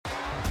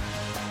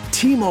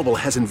T-Mobile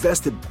has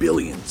invested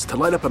billions to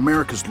light up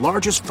America's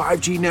largest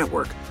 5G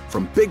network,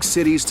 from big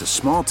cities to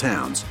small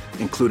towns,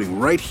 including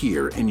right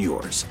here in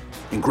yours.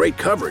 And great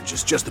coverage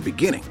is just the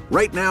beginning.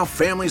 Right now,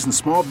 families and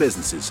small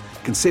businesses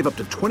can save up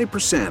to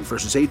 20%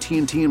 versus AT&T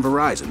and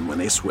Verizon when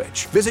they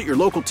switch. Visit your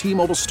local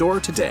T-Mobile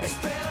store today.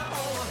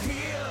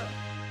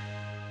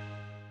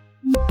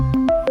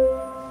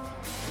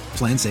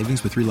 Plan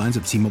savings with 3 lines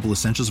of T-Mobile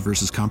Essentials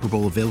versus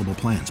comparable available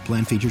plans.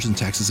 Plan features and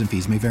taxes and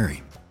fees may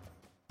vary.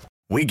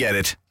 We get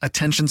it.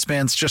 Attention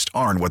spans just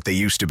aren't what they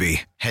used to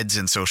be. Heads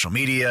in social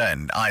media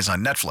and eyes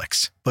on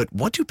Netflix. But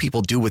what do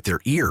people do with their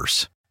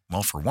ears?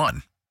 Well, for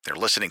one, they're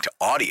listening to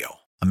audio.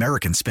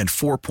 Americans spend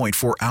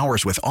 4.4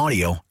 hours with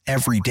audio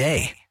every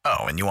day. Oh,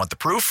 and you want the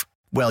proof?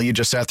 Well, you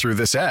just sat through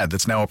this ad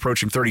that's now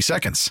approaching 30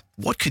 seconds.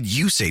 What could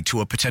you say to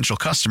a potential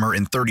customer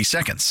in 30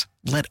 seconds?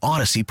 Let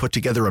Odyssey put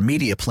together a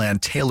media plan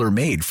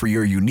tailor-made for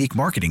your unique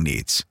marketing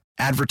needs.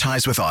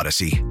 Advertise with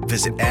Odyssey.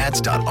 Visit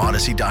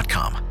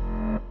ads.odyssey.com.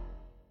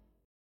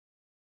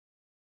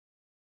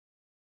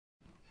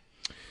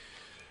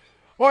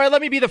 All right,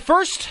 let me be the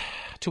first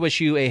to wish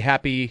you a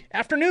happy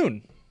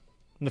afternoon.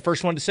 I'm the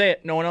first one to say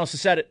it. No one else has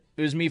said it.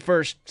 It was me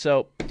first,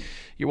 so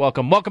you're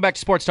welcome. Welcome back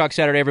to Sports Talk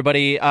Saturday,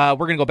 everybody. We're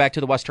going to go back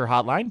to the Wester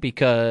Hotline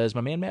because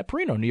my man Matt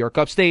Perino, New York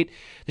Upstate,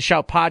 the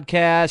Shout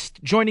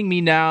Podcast, joining me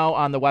now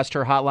on the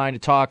Wester Hotline to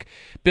talk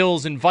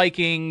Bills and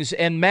Vikings.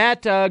 And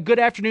Matt, good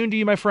afternoon to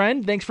you, my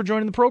friend. Thanks for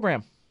joining the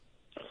program.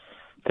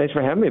 Thanks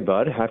for having me,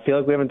 bud. I feel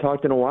like we haven't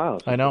talked in a while.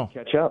 So I know.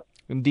 Catch up.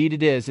 Indeed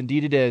it is.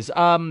 Indeed it is. So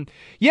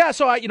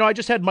I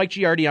just had Mike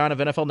Giardi on of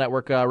NFL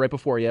Network right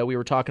before you. We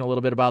were talking a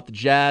little bit about the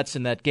Jets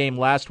and that game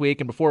last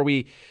week. And before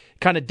we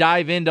kind of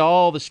dive into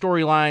all the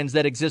storylines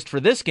that exist for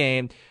this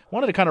game, I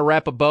wanted to kind of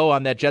wrap a bow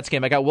on that Jets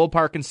game. I got Will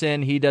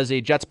Parkinson. He does a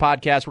Jets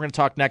podcast. We're going to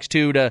talk next,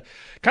 too, to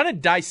kind of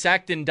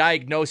dissect and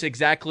diagnose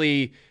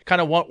exactly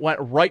kind of what went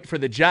right for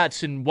the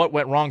Jets and what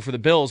went wrong for the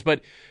Bills.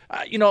 But,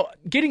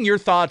 getting your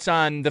thoughts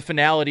on the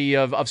finality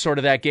of sort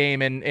of that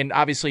game and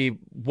obviously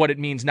what it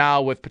means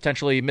now with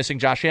potentially missing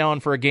Josh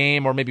Allen for a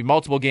game or maybe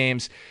multiple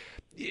games.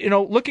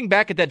 Looking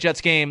back at that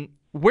Jets game,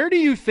 where do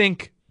you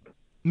think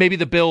maybe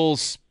the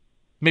Bills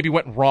maybe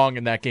went wrong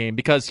in that game?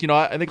 Because,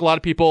 I think a lot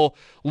of people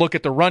look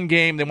at the run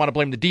game. They want to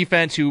blame the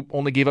defense, who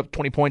only gave up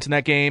 20 points in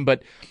that game.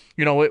 But,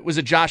 it was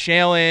a Josh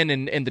Allen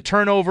and the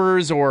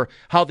turnovers or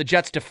how the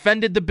Jets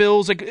defended the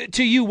Bills. Like,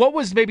 to you, what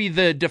was maybe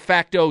the de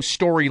facto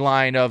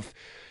storyline of,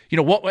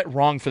 what went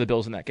wrong for the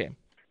Bills in that game?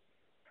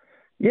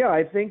 Yeah,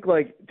 I think,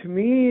 to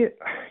me,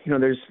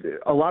 there's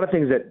a lot of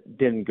things that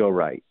didn't go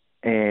right.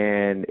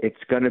 And it's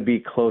going to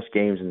be close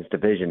games in this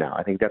division now.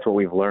 I think that's what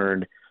we've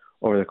learned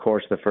over the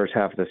course of the first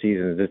half of the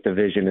season. This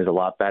division is a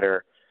lot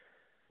better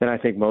than I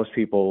think most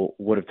people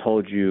would have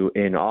told you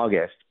in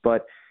August.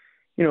 But,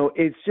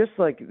 it's just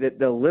like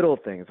the little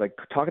things, like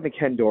talking to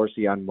Ken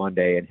Dorsey on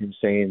Monday and him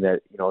saying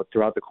that,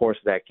 throughout the course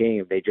of that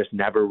game, they just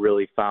never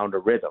really found a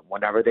rhythm.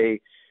 Whenever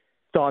they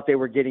thought they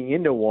were getting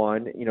into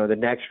one, the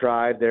next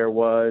drive there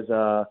was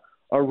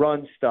a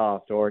run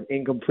stuffed or an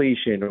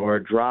incompletion or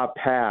a drop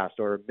pass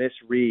or a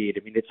misread.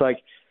 I mean, it's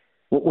like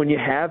when you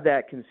have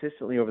that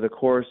consistently over the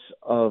course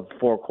of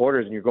 4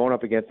 quarters and you're going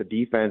up against a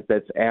defense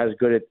that's as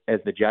good as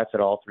the Jets at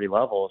all 3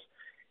 levels,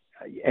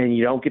 and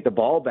you don't get the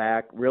ball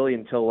back really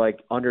until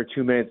under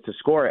 2 minutes to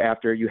score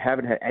after you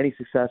haven't had any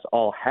success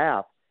all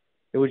half,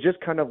 it was just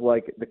kind of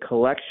like the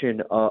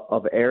collection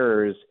of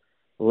errors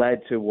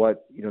led to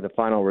what, the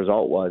final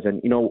result was.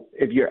 And,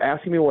 if you're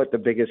asking me what the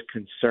biggest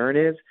concern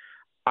is,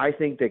 I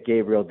think that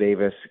Gabriel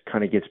Davis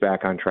kind of gets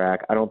back on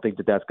track. I don't think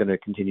that that's going to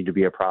continue to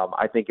be a problem.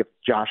 I think if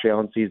Josh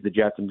Allen sees the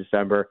Jets in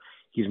December,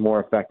 he's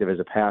more effective as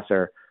a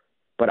passer.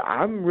 But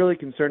I'm really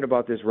concerned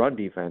about this run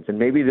defense, and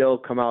maybe they'll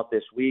come out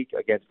this week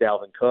against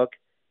Dalvin Cook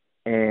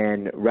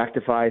and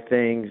rectify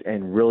things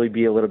and really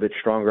be a little bit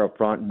stronger up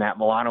front. Matt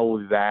Milano will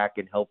be back,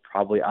 and he'll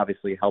probably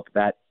obviously help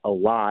that a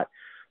lot.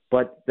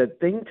 But the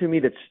thing to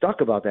me that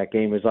stuck about that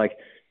game is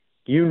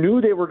you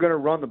knew they were going to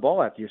run the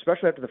ball after you,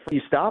 especially after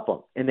you stop them,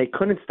 and they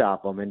couldn't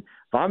stop them. And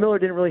Von Miller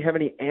didn't really have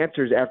any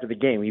answers after the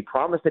game. He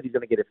promised that he's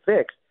going to get it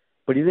fixed,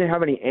 but he didn't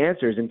have any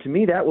answers. And to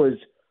me, that was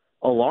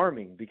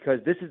alarming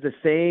because this is the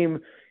same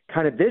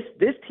kind of this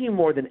team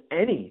more than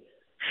any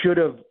should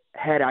have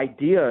had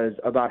ideas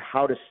about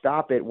how to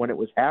stop it when it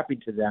was happening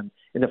to them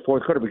in the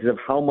fourth quarter because of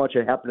how much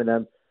it happened to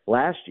them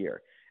last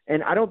year.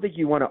 And I don't think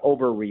you want to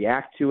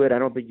overreact to it. I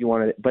don't think you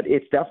want to – but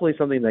it's definitely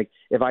something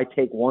if I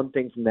take one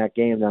thing from that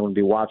game that I'm going to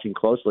be watching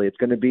closely, it's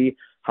going to be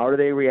how do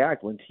they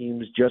react when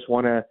teams just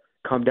want to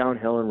come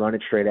downhill and run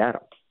it straight at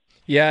them.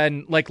 Yeah,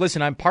 and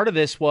listen, I'm part of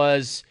this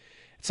was –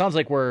 it sounds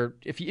like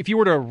if you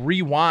were to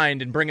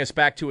rewind and bring us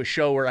back to a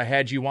show where I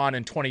had you on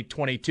in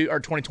 2022 or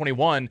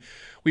 2021,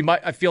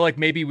 I feel like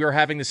maybe we were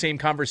having the same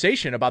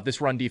conversation about this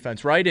run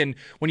defense, right? And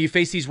when you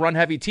face these run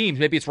heavy teams,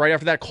 maybe it's right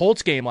after that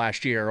Colts game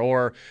last year,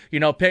 or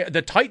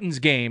the Titans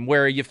game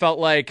where you felt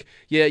like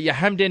you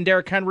hemmed in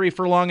Derrick Henry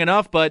for long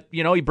enough, but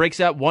he breaks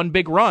that one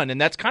big run,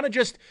 and that's kind of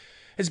just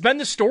has been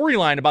the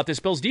storyline about this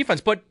Bills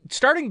defense. But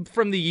starting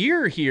from the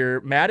year here,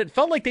 Matt, it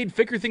felt like they'd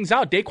figure things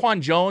out.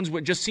 Daquan Jones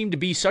would just seem to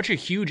be such a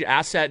huge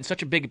asset and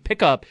such a big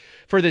pickup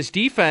for this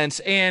defense.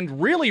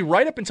 And really,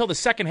 right up until the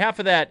second half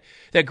of that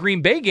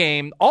Green Bay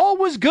game, all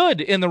was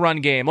good in the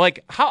run game.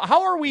 Like,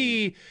 how are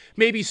we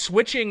maybe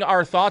switching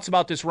our thoughts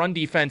about this run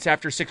defense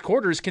after 6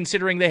 quarters,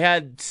 considering they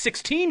had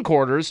 16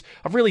 quarters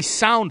of really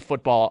sound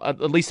football, at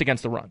least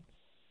against the run?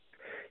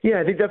 Yeah,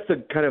 I think that's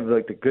the kind of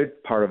like the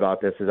good part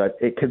about this is that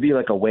it could be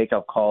like a wake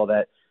up call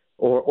that,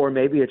 or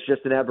maybe it's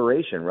just an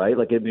aberration, right?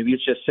 Like maybe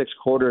it's just 6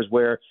 quarters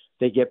where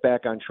they get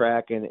back on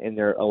track and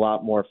they're a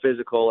lot more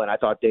physical. And I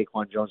thought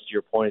Daquan Jones, to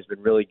your point, has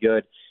been really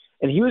good.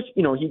 And he was,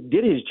 he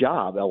did his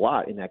job a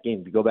lot in that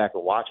game. If you go back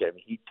and watch it, I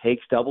mean, he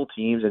takes double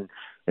teams, and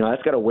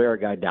that's got to wear a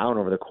guy down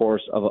over the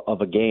course of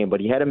a game.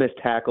 But he had a missed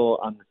tackle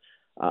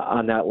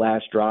on that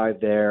last drive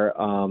there.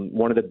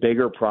 One of the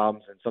bigger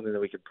problems, and something that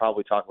we could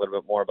probably talk a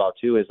little bit more about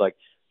too, is like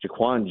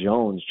Jaquan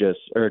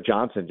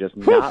Johnson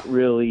not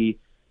really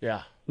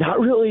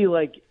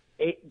like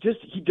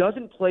he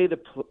doesn't play the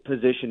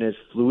position as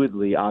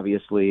fluidly,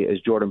 obviously, as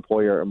Jordan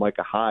Poyer or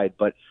Micah Hyde.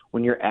 But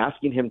when you're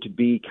asking him to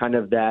be kind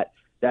of that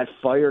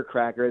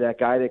firecracker, that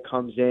guy that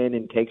comes in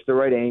and takes the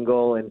right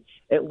angle and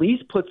at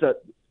least puts a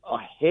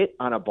hit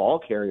on a ball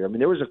carrier. I mean,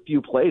 there was a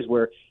few plays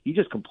where he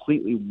just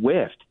completely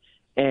whiffed.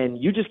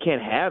 And you just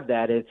can't have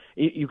that. And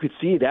you could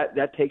see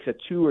that takes a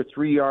 2 or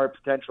 3 yard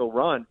potential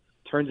run,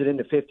 turns it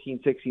into 15,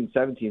 16,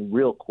 17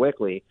 real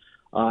quickly.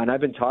 And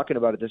I've been talking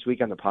about it this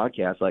week on the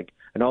podcast. Like,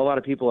 I know a lot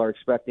of people are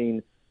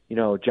expecting,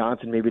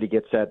 Johnson maybe to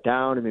get set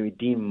down and maybe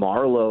Dean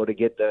Marlowe to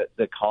get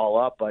the call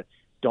up. But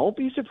don't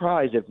be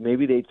surprised if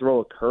maybe they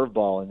throw a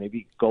curveball and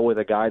maybe go with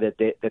a guy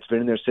that's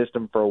been in their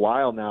system for a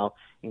while now,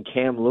 in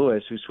Cam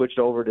Lewis, who switched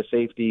over to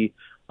safety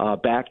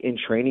back in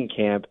training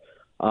camp.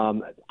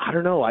 I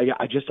don't know.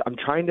 I'm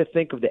trying to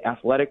think of the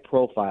athletic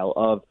profile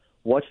of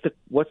what's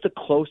the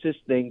closest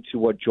thing to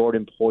what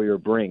Jordan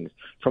Poyer brings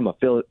from a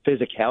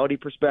physicality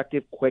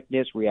perspective,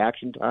 quickness,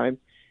 reaction time.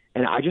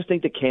 And I just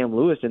think that Cam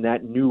Lewis in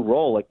that new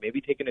role, like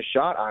maybe taking a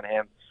shot on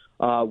him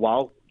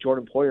while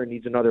Jordan Poyer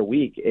needs another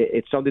week.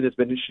 It's something that's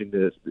been interesting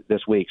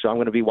this week. So I'm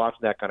going to be watching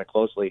that kind of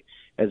closely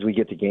as we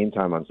get to game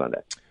time on Sunday.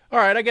 All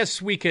right, I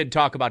guess we could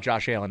talk about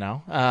Josh Allen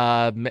now,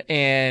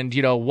 and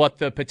what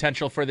the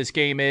potential for this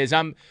game is.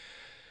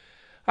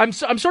 I'm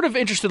sort of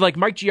interested. Like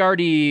Mike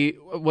Giardi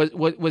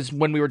was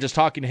when we were just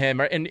talking to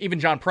him, and even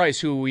John Price,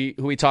 who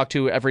we talk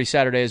to every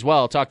Saturday as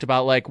well, talked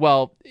about like,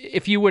 well,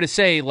 if you were to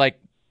say like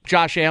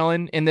Josh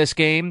Allen in this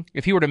game,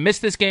 if he were to miss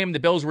this game, the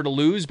Bills were to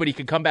lose, but he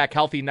could come back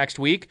healthy next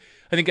week,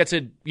 I think that's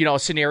a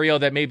scenario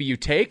that maybe you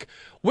take.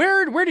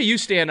 Where do you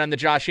stand on the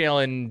Josh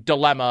Allen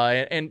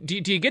dilemma? And do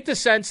you get the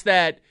sense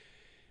that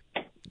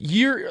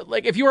you're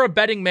like, if you were a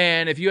betting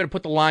man, if you had to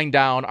put the line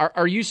down,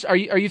 are you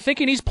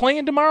thinking he's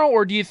playing tomorrow,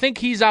 or do you think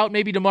he's out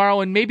maybe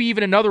tomorrow and maybe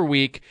even another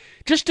week,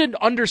 just to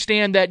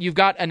understand that you've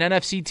got an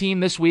NFC team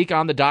this week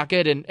on the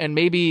docket, and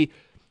maybe,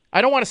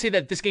 I don't want to say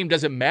that this game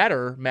doesn't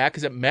matter, Matt,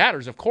 because it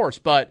matters, of course,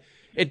 but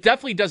it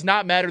definitely does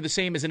not matter the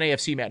same as an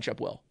AFC matchup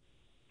will.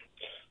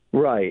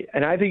 Right,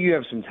 and I think you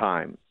have some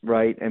time,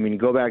 right? I mean,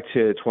 go back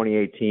to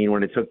 2018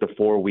 when it took the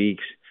 4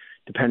 weeks.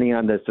 Depending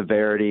on the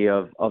severity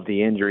of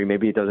the injury,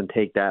 maybe it doesn't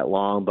take that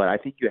long, but I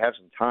think you have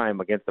some time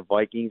against the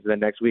Vikings. And then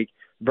next week,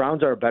 the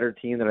Browns are a better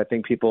team than I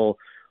think people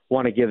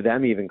want to give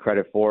them even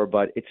credit for,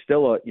 but it's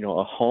still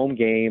a home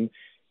game.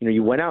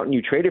 You went out and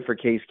you traded for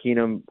Case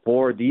Keenum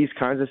for these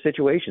kinds of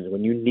situations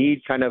when you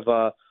need kind of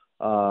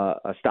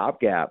a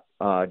stopgap,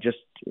 just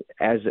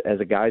as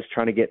a guy's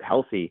trying to get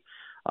healthy.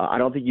 I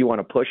don't think you want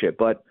to push it,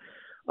 but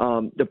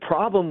the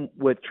problem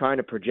with trying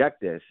to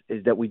project this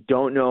is that we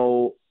don't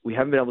know. We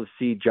haven't been able to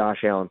see Josh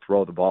Allen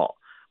throw the ball.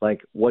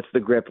 Like, what's the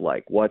grip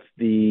like? What's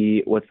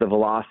the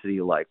velocity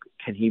like?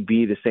 Can he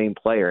be the same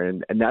player?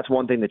 And that's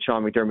one thing that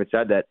Sean McDermott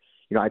said that,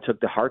 I took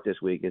to heart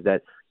this week is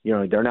that,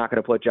 they're not going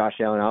to put Josh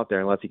Allen out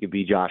there unless he could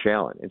be Josh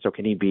Allen. And so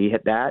can he be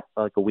hit that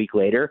like a week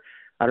later?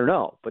 I don't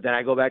know. But then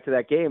I go back to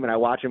that game and I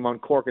watch him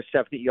uncork a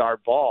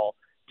 70-yard ball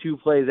 2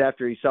 plays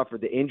after he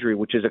suffered the injury,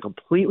 which is a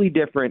completely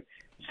different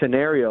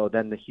scenario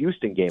than the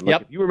Houston game.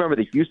 Like, if you remember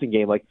the Houston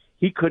game, like,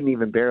 he couldn't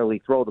even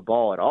barely throw the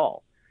ball at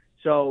all.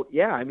 So,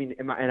 yeah, I mean,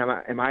 am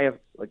I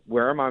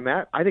where am I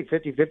at? I think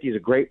 50-50 is a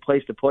great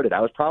place to put it. I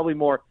was probably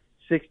more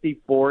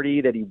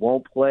 60-40 that he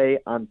won't play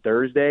on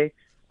Thursday,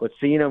 but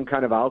seeing him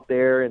kind of out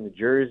there in the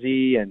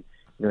jersey and,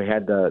 he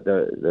had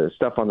the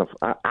stuff on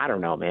I don't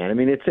know, man. I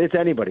mean, it's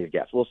anybody's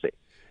guess. We'll see.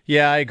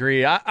 Yeah, I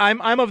agree.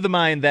 I'm of the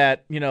mind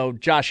that,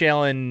 Josh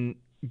Allen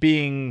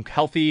being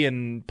healthy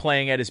and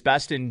playing at his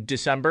best in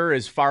December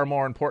is far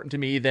more important to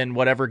me than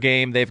whatever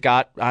game they've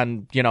got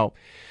on,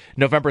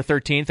 November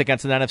 13th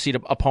against an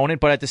NFC opponent.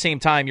 But at the same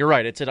time, you're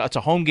right. It's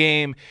a home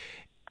game.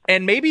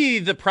 And maybe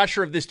the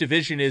pressure of this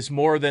division is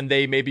more than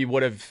they maybe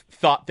would have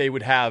thought they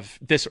would have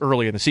this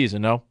early in the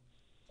season, no?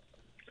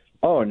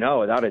 Oh,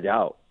 no, without a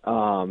doubt.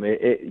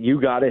 You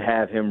got to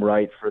have him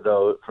right for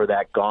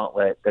that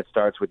gauntlet that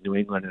starts with New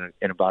England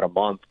in about a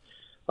month.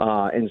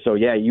 And so,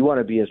 yeah, you want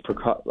to be as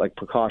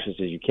precautious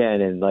as you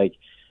can. And, like,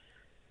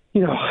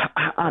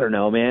 I don't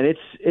know, man.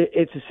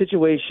 It's a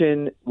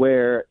situation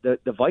where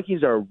the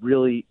Vikings are a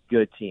really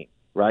good team,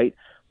 right?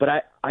 But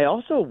I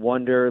also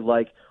wonder,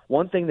 like,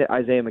 one thing that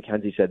Isaiah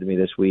McKenzie said to me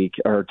this week,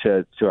 or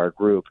to our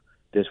group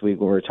this week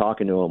when we were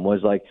talking to him,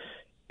 was like,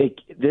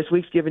 this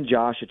week's given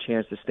Josh a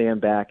chance to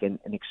stand back and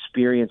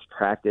experience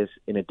practice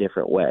in a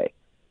different way.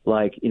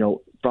 Like,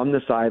 from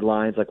the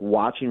sidelines, like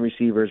watching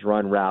receivers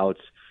run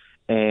routes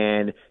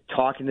and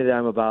talking to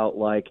them about,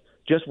 like,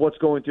 just what's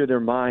going through their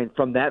mind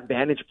from that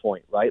vantage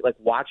point, right? Like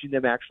watching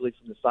them actually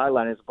from the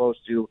sideline as opposed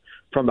to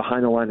from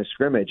behind the line of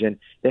scrimmage. And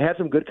they had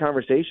some good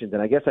conversations.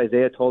 And I guess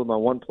Isaiah told him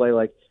on one play,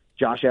 like,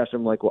 Josh asked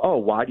him, like, well, oh,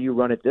 why do you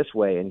run it this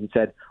way? And he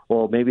said,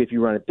 well, maybe if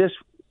you run it this,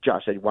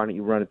 Josh said, why don't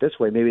you run it this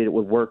way? Maybe it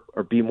would work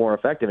or be more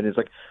effective. And it's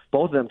like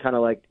both of them kind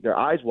of like their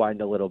eyes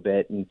widened a little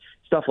bit and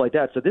stuff like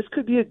that. So this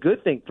could be a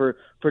good thing for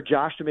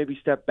Josh to maybe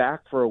step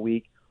back for a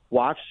week,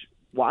 watch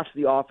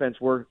the offense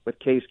work with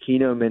Case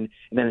Keenum and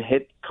then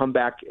come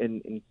back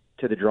and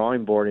to the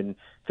drawing board and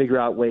figure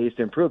out ways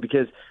to improve,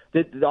 because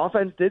the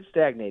offense did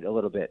stagnate a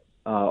little bit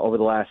over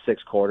the last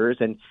 6 quarters,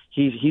 and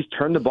he's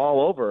turned the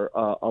ball over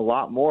a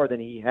lot more than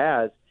he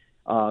has,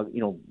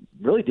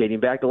 really dating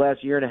back the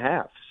last year and a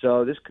half.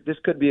 So this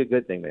could be a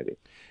good thing, maybe.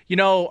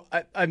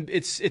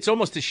 It's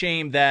almost a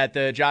shame that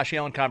the Josh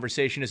Allen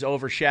conversation has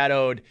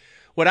overshadowed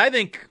what I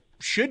think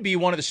should be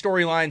one of the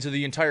storylines of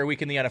the entire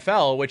week in the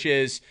NFL, which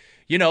is,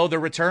 the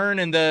return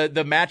and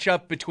the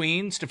matchup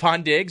between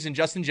Stephon Diggs and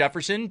Justin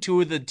Jefferson,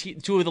 two of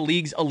the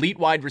league's elite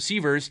wide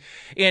receivers,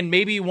 and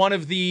maybe one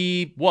of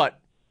the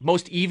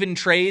most even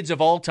trades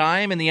of all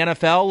time in the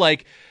NFL.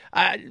 Like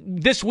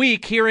this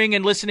week, hearing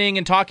and listening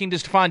and talking to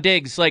Stephon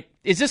Diggs, like,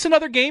 is this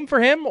another game for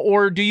him,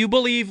 or do you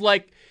believe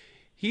like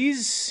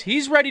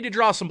he's ready to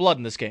draw some blood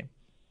in this game?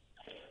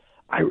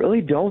 I really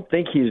don't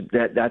think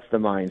that's the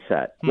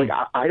mindset. Like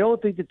I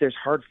don't think that there's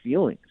hard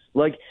feelings.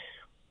 Like,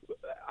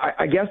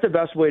 I guess the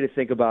best way to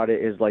think about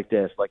it is like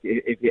this: like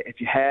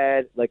if you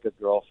had like a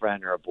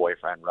girlfriend or a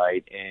boyfriend,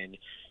 right, and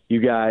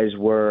you guys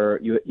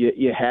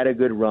you had a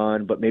good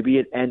run, but maybe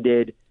it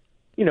ended,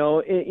 in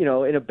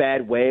a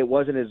bad way. It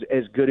wasn't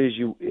as good as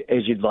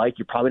you'd like.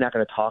 You're probably not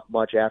going to talk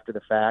much after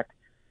the fact,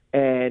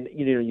 and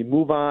you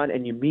move on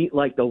and you meet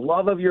like the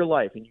love of your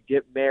life, and you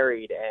get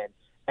married, and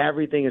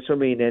everything is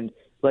swimming, and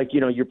like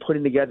you're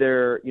putting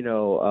together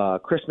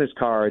Christmas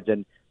cards,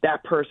 and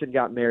that person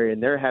got married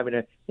and they're having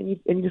and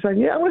you decide,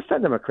 I want to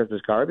send them a Christmas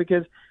card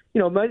because,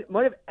 it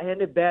might have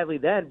ended badly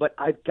then, but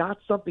I've got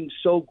something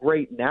so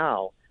great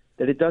now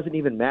that it doesn't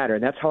even matter.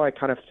 And that's how I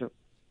kind of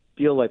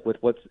feel like with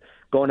what's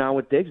going on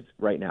with Diggs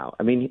right now.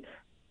 I mean,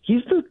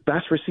 he's the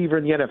best receiver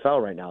in the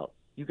NFL right now.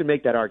 You can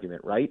make that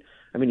argument, right?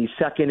 I mean, he's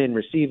second in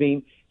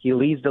receiving. He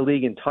leads the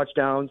league in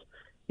touchdowns.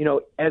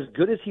 As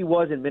good as he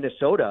was in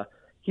Minnesota,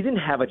 he didn't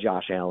have a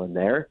Josh Allen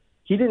there.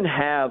 He didn't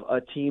have a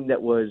team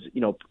that was,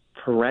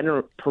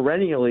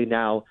 perennially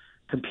now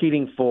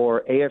competing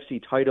for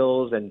AFC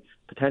titles and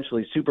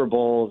potentially Super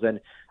Bowls. And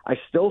I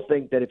still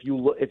think that if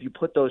you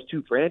put those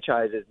two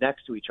franchises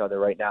next to each other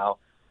right now,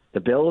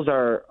 the Bills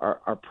are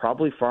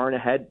probably far and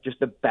ahead,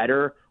 just a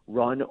better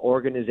run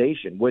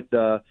organization with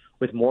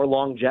more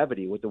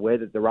longevity, with the way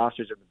that the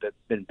rosters have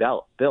been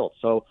built.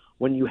 So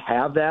when you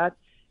have that,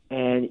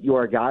 and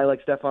you're a guy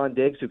like Stephon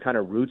Diggs who kind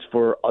of roots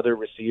for other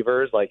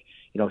receivers, like,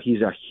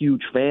 he's a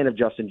huge fan of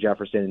Justin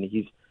Jefferson, and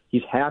he's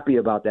happy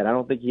about that. I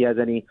don't think he has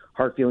any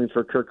hard feelings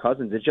for Kirk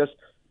Cousins. It's just,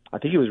 I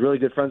think he was really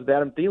good friends with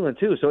Adam Thielen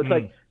too. So it's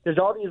like there's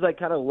all these like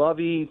kind of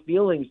lovey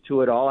feelings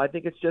to it all. I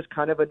think it's just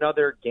kind of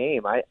another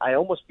game. I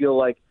almost feel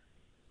like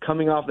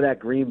coming off of that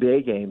Green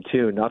Bay game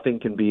too, nothing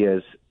can be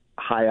as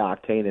high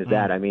octane as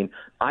that. I mean,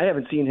 I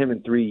haven't seen him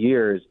in 3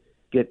 years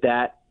get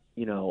that,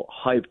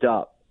 hyped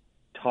up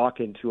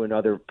talking to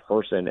another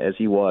person as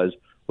he was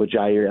with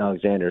Jair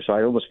Alexander. So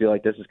I almost feel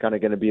like this is kind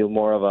of going to be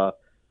more of a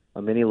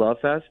mini love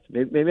fest.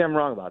 Maybe I'm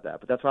wrong about that,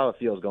 but that's how it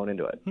feels going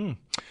into it.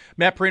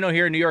 Matt Parrino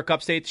here, New York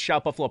Upstate,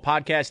 Shout Buffalo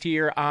podcast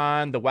here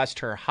on the West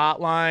Her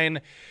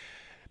Hotline.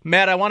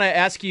 Matt, I want to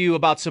ask you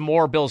about some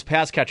more Bills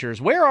pass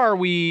catchers. Where are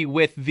we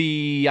with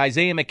the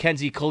Isaiah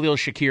McKenzie, Khalil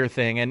Shakir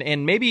thing?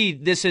 And maybe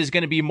this is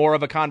going to be more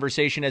of a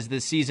conversation as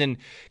the season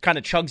kind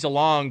of chugs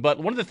along. But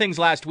one of the things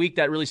last week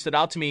that really stood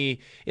out to me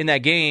in that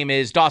game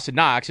is Dawson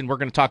Knox, and we're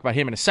going to talk about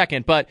him in a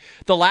second. But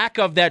the lack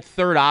of that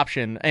third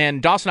option,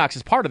 and Dawson Knox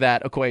is part of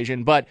that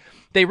equation, but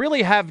they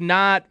really have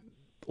not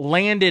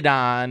landed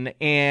on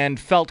and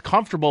felt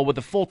comfortable with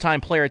a full-time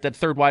player at that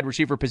third wide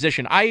receiver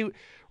position. I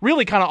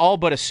really kind of all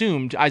but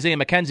assumed Isaiah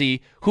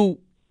McKenzie,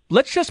 who,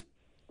 let's just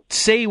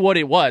say what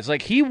it was.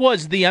 Like, he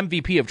was the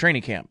MVP of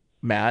training camp,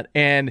 Matt,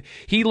 and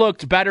he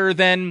looked better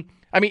than,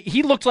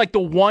 he looked like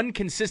the one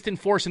consistent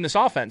force in this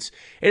offense.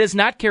 It has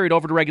not carried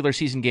over to regular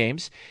season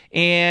games,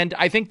 and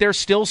I think they're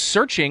still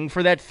searching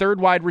for that third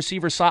wide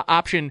receiver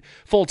option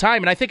full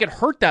time, and I think it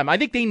hurt them. I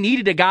think they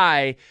needed a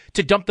guy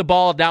to dump the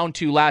ball down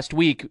to last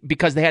week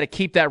because they had to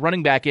keep that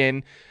running back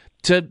in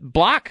to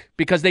block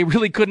because they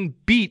really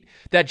couldn't beat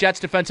that Jets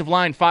defensive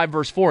line 5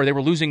 versus 4. They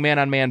were losing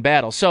man-on-man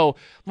battle. So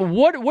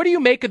what do you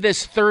make of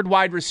this third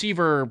wide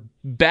receiver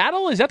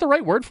battle? Is that the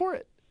right word for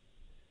it?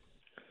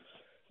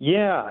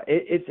 Yeah,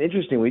 it's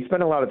interesting. We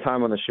spent a lot of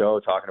time on the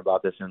show talking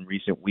about this in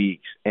recent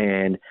weeks,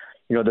 and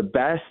the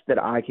best that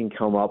I can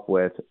come up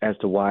with as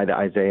to why the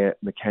Isaiah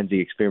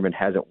McKenzie experiment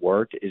hasn't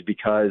worked is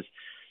because,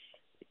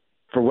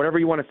 for whatever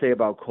you want to say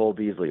about Cole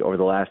Beasley over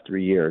the last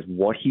 3 years,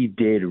 what he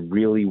did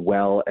really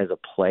well as a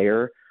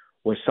player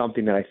was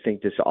something that I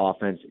think this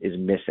offense is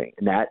missing,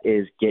 and that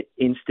is get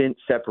instant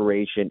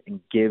separation and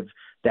give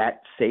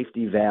that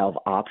safety valve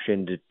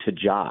option to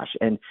Josh.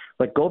 And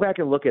go back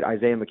and look at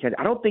Isaiah McKenzie.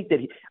 I don't think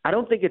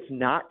it's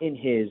not in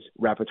his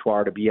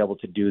repertoire to be able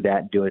to do that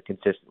and do it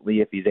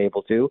consistently if he's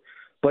able to,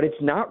 but it's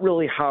not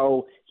really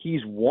how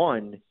he's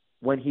won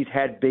when he's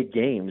had big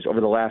games over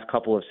the last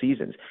couple of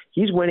seasons.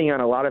 He's winning on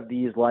a lot of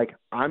these,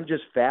 I'm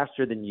just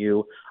faster than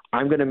you.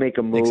 I'm going to make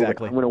a move.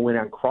 Exactly. I'm going to win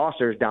on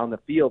crossers down the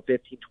field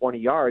 15, 20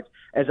 yards,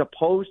 as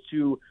opposed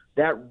to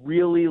that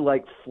really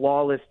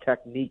flawless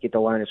technique at the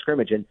line of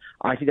scrimmage. And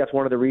I think that's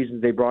one of the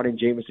reasons they brought in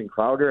Jamison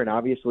Crowder. And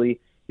obviously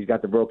he's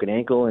got the broken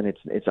ankle and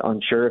it's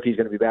unsure if he's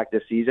going to be back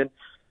this season.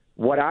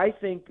 What I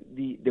think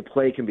the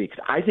play can be,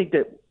 because I think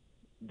that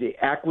the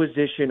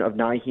acquisition of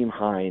Nyheim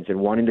Hines and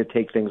wanting to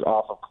take things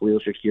off of Khalil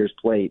Shakir's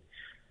plate,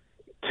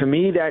 to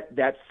me,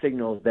 that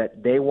signals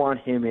that they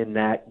want him in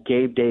that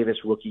Gabe Davis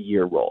rookie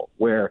year role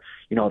where,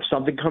 if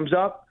something comes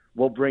up,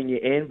 we'll bring you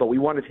in, but we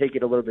want to take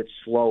it a little bit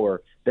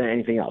slower than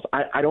anything else.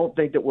 I don't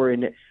think that we're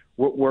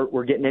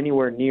getting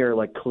anywhere near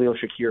Khalil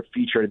Shakir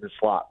featured in the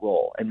slot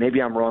role, and maybe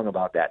I'm wrong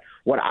about that.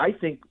 What I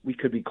think we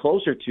could be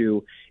closer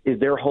to is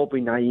they're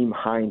hoping Nyheim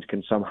Hines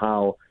can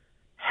somehow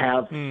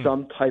have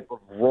some type of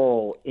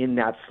role in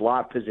that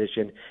slot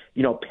position,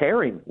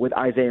 pairing with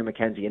Isaiah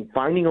McKenzie and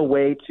finding a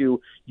way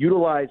to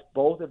utilize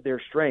both of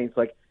their strengths.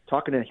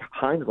 Talking to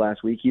Hines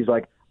last week, he's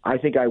like, I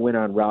think I win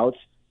on routes.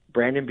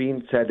 Brandon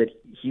Beane said that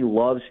he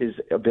loves his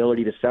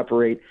ability to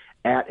separate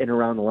at and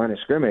around the line of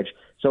scrimmage.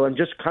 So I'm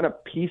just kind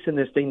of piecing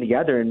this thing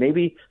together, and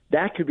maybe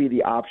that could be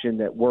the option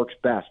that works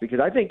best, because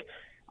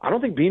I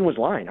don't think Beane was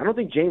lying. I don't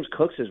think James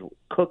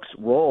Cook's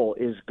role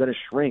is going to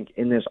shrink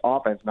in this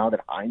offense now that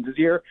Hines is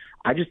here.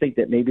 I just think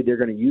that maybe they're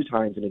going to use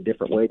Hines in a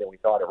different way than we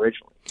thought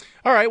originally.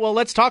 All right, well,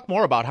 let's talk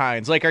more about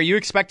Hines. Are you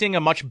expecting a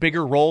much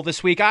bigger role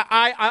this week?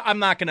 I'm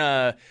not going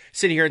to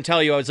sit here and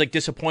tell you I was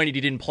disappointed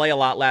he didn't play a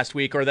lot last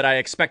week or that I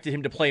expected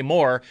him to play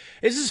more.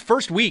 This is his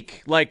first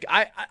week.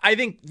 I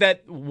think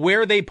that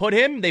where they put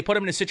him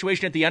in a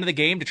situation at the end of the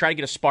game to try to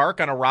get a spark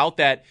on a route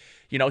that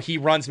he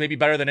runs maybe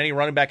better than any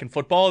running back in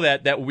football,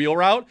 that wheel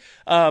route.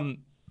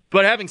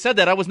 But having said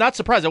that, I was not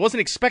surprised. I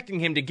wasn't expecting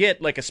him to get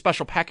a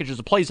special package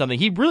of plays something.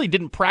 He really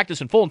didn't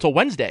practice in full until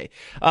Wednesday,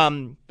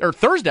 or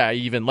Thursday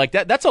even.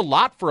 That's a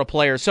lot for a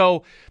player.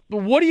 So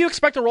what do you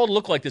expect the role to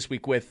look like this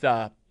week with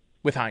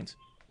Hines?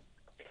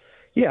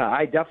 Yeah,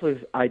 I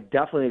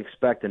definitely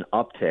expect an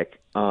uptick.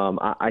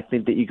 I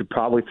think that you could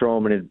probably throw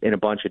him in a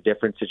bunch of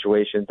different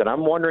situations. And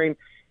I'm wondering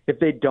if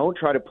they don't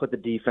try to put the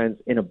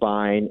defense in a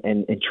bind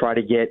and try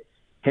to get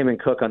him and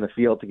Cook on the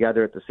field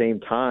together at the same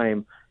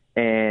time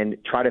and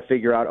try to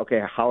figure out,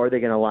 okay, how are they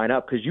going to line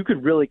up? Because you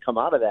could really come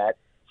out of that,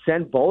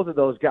 send both of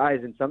those guys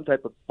in some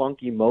type of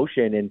funky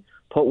motion and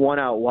put one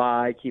out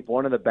wide, keep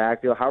one in the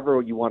backfield,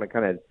 however you want to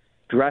kind of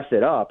dress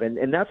it up.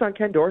 And that's on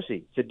Ken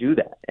Dorsey to do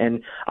that.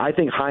 And I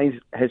think Hines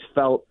has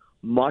felt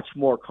much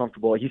more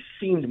comfortable. He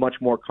seemed much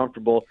more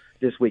comfortable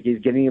this week. He's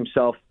getting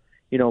himself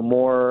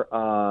more,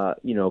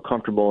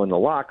 comfortable in the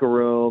locker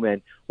room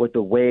and with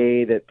the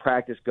way that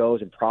practice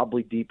goes and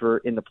probably deeper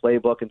in the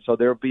playbook. And so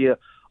there'll be a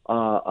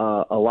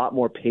lot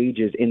more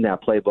pages in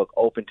that playbook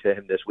open to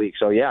him this week.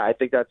 So, yeah, I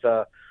think that's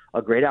a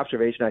great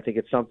observation. I think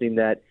it's something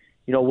that,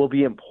 will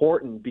be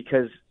important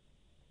because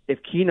if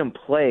Keenum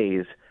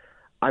plays,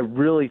 I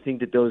really think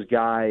that those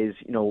guys,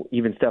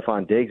 even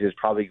Stephon Diggs is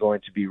probably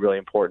going to be really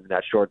important in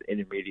that short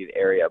intermediate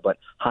area. But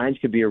Hines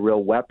could be a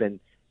real weapon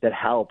that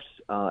helps,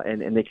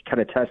 and they can kind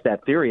of test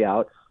that theory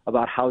out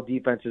about how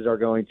defenses are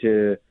going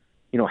to,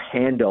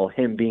 handle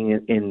him being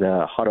in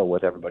the huddle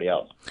with everybody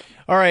else.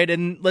 All right,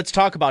 and let's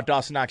talk about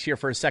Dawson Knox here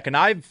for a second.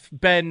 I've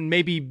been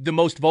maybe the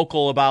most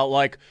vocal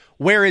about,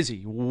 where is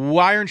he?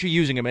 Why aren't you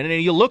using him? And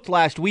you looked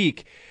last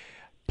week.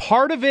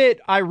 Part of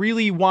it I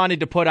really wanted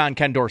to put on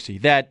Ken Dorsey,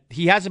 that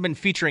he hasn't been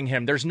featuring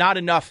him. There's not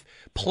enough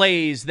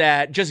plays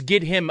that just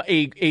get him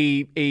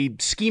a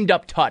schemed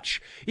up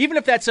touch, even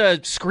if that's a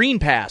screen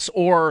pass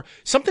or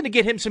something to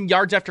get him some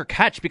yards after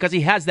catch because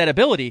he has that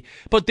ability.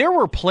 But there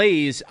were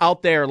plays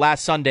out there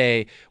last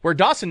Sunday where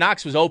Dawson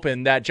Knox was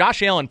open that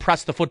Josh Allen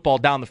pressed the football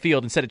down the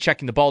field instead of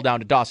checking the ball down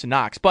to Dawson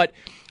Knox. But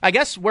I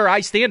guess where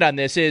I stand on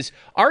this is,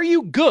 are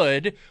you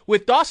good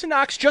with Dawson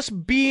Knox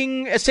just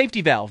being a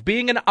safety valve,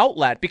 being an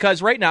outlet?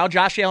 Because right now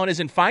Josh Allen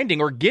isn't finding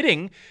or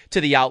getting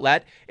to the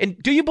outlet. And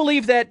do you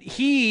believe that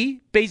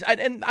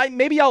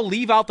maybe I'll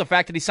leave out the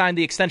fact that he signed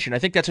the extension. I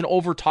think that's an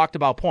over-talked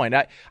about point.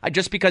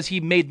 Just because he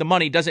made the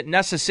money doesn't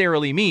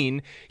necessarily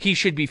mean he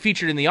should be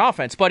featured in the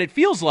offense. But it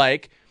feels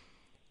like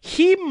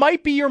he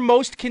might be your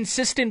most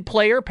consistent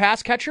player,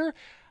 pass catcher,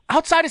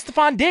 outside of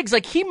Stephon Diggs.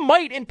 He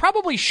might and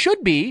probably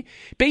should be,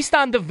 based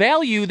on the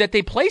value that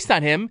they placed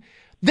on him,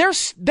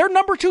 their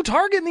number 2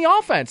 target in the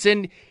offense,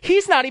 and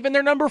he's not even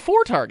their number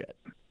 4 target.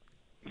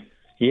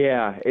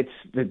 Yeah, it's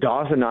the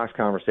Dawson Knox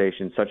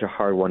conversation, such a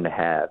hard one to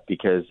have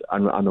because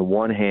on the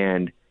one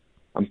hand,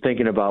 I'm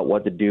thinking about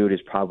what the dude has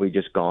probably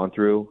just gone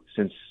through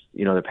since,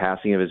 the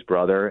passing of his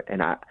brother.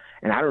 And I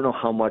don't know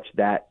how much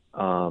that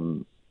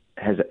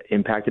has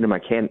impacted him.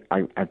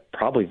 I'd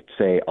probably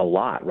say a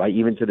lot, right?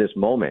 Even to this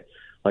moment,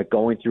 like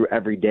going through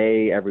every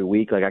day, every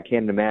week, like I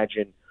can't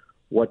imagine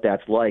what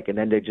that's like. And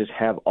then to just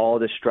have all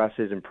the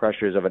stresses and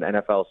pressures of an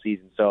NFL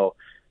season. So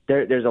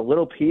there's a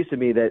little piece of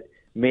me that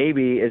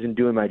maybe isn't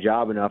doing my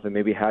job enough and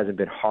maybe hasn't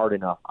been hard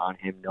enough on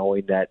him,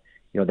 knowing that,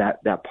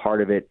 that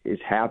part of it is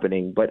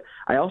happening. But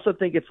I also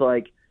think it's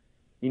like,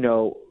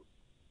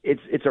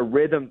 it's a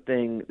rhythm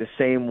thing the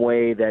same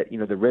way that,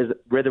 the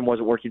rhythm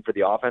wasn't working for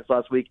the offense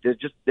last week.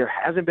 There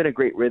hasn't been a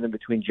great rhythm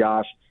between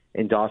Josh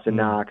and Dawson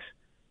Knox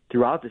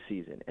throughout the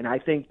season. And I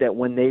think that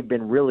when they've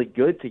been really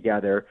good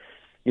together,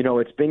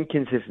 it's been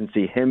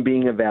consistency, him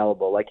being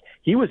available. Like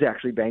he was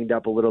actually banged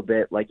up a little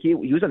bit. Like he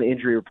was on the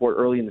injury report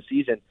early in the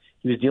season.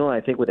 He was dealing, I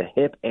think, with a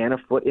hip and a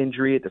foot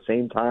injury at the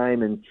same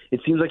time. And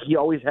it seems like he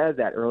always has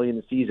that early in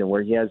the season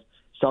where he has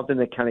something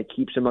that kind of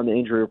keeps him on the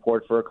injury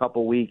report for a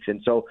couple weeks.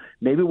 And so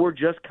maybe we're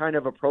just kind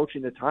of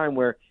approaching the time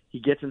where he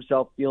gets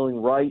himself feeling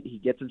right. He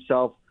gets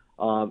himself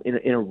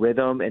in a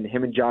rhythm, and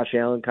him and Josh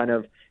Allen kind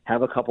of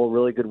have a couple of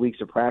really good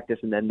weeks of practice,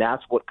 and then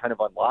that's what kind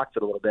of unlocks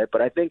it a little bit.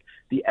 But I think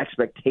the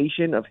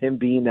expectation of him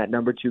being that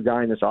number 2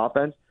 guy in this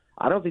offense,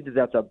 I don't think that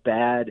that's a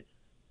bad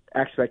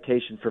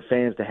expectation for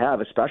fans to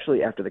have,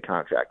 especially after the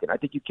contract. And I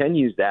think you can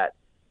use that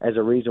as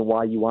a reason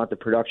why you want the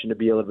production to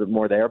be a little bit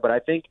more there. But I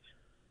think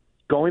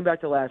going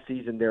back to last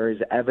season, there is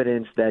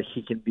evidence that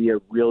he can be a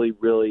really,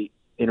 really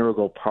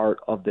integral part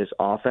of this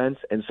offense.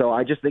 And so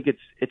I just think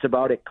it's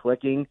about it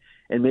clicking,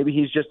 and maybe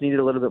he's just needed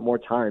a little bit more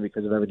time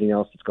because of everything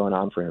else that's going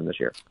on for him this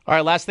year. All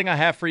right, last thing I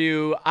have for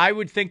you. I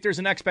would think there's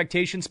an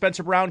expectation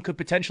Spencer Brown could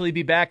potentially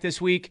be back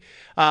this week.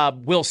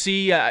 We'll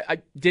see.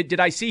 Did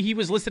I see he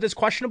was listed as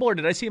questionable, or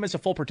did I see him as a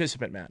full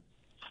participant, Matt?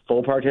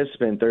 Full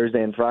participant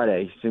Thursday and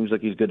Friday. Seems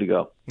like he's good to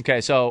go.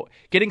 Okay, so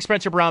getting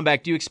Spencer Brown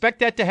back, do you expect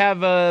that to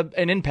have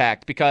an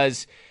impact?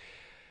 Because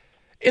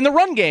in the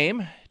run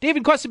game,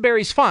 David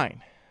Quessenberry's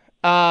fine.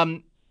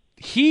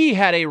 He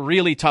had a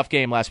really tough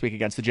game last week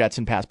against the Jets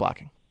in pass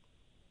blocking.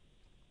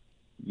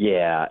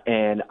 Yeah,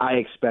 and I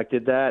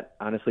expected that,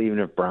 honestly, even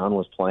if Brown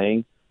was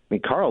playing. I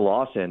mean, Carl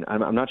Lawson,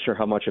 I'm not sure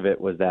how much of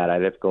it was that.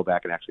 I'd have to go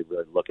back and actually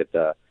really look at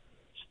the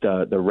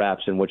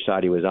reps and which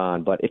side he was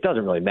on, but it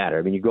doesn't really matter.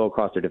 I mean, you go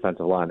across their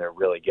defensive line, they're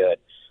really good.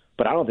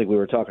 But I don't think we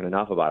were talking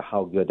enough about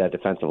how good that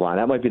defensive line.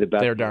 That might be the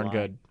best. They're darn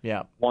good,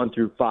 yeah. 1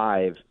 through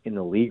 5 in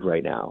the league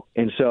right now.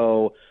 And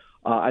so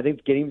I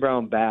think getting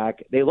Brown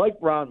back, they like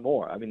Brown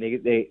more. I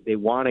mean, they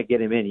want to get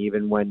him in,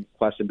 even when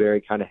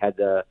Quessenberry kind of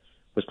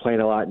was playing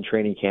a lot in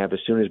training camp. As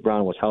soon as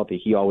Brown was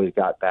healthy, he always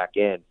got back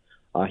in.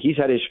 He's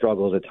had his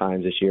struggles at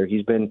times this year.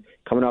 He's been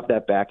coming off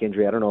that back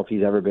injury. I don't know if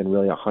he's ever been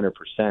really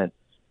 100%.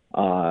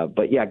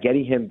 But, yeah,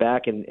 getting him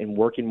back and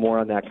working more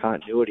on that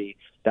continuity,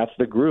 that's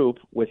the group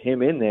with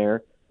him in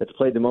there that's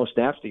played the most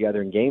snaps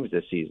together in games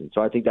this season.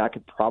 So I think that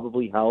could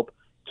probably help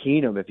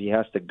Keenum if he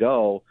has to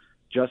go,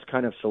 just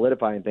kind of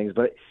solidifying things.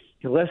 But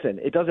listen,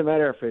 it doesn't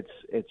matter if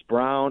it's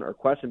Brown or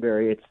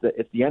Quessenberry.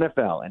 It's the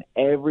NFL, and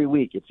every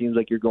week it seems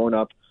like you're going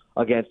up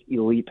against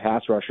elite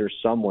pass rushers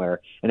somewhere.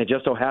 And it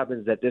just so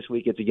happens that this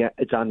week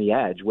it's on the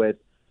edge with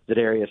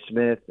Zadarius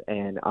Smith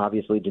and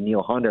obviously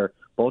Danielle Hunter.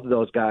 Both of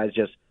those guys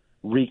just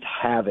wreaked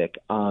havoc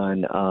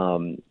on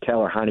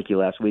Taylor Heineke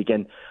last week.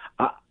 And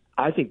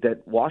I think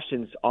that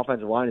Washington's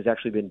offensive line has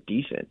actually been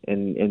decent,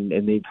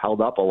 and they've held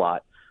up a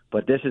lot.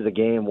 But this is a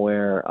game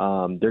where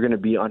they're going to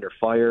be under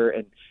fire,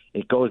 and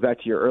it goes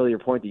back to your earlier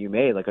point that you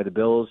made. Like, are the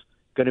Bills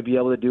going to be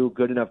able to do a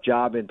good enough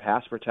job in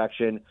pass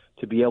protection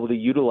to be able to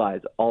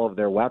utilize all of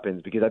their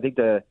weapons? Because I think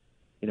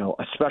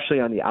especially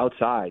on the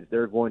outside,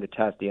 they're going to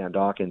test Deion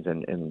Dawkins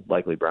and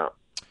likely Brown.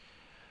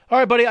 All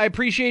right, buddy, I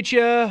appreciate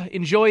you.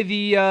 Enjoy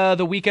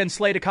the weekend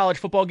slate of college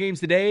football games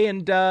today,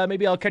 and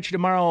maybe I'll catch you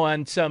tomorrow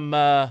on some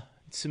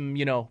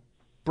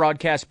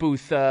broadcast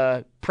booth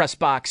press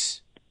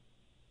box.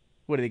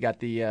 What do they got?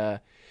 The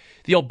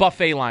old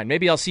buffet line.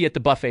 Maybe I'll see you at the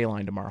buffet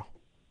line tomorrow.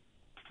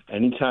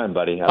 Anytime,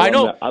 buddy. I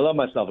know. I love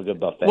myself a good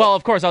buffet. Well,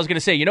 of course, I was going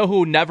to say,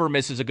 who never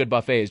misses a good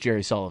buffet is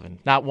Jerry Sullivan.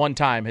 Not one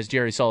time has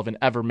Jerry Sullivan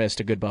ever missed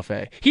a good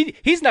buffet.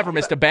 He's never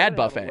missed a bad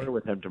buffet. I gotta have a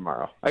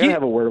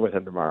word with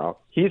him tomorrow.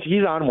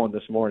 He's on one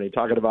this morning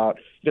talking about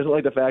he doesn't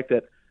like the fact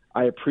that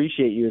I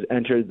appreciate you has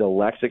entered the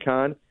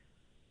lexicon.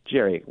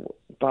 Jerry,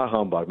 bah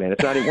humbug, man.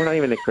 We're not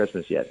even at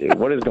Christmas yet, dude.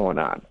 What is going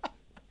on?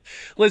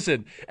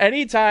 Listen,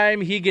 anytime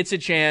he gets a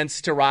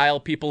chance to rile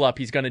people up,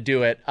 he's going to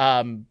do it.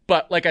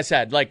 But like I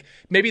said,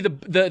 maybe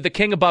the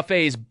king of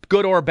buffets,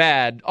 good or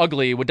bad,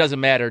 ugly, what doesn't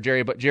matter.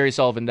 Jerry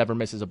Sullivan never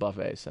misses a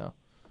buffet. So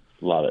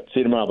love it. See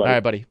you tomorrow, buddy. All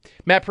right, buddy.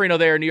 Matt Perino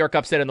there, New York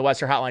Upstate on the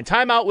Western Hotline.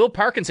 Timeout. Will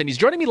Parkinson. He's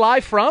joining me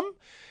live from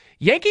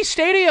Yankee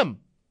Stadium,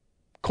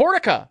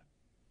 Corsica.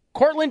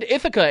 Cortland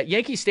Ithaca at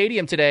Yankee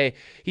Stadium today.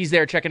 He's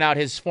there checking out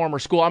his former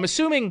school. I'm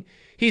assuming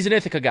he's an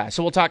Ithaca guy,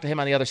 so we'll talk to him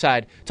on the other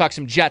side, talk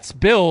some Jets,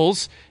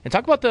 Bills, and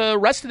talk about the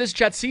rest of this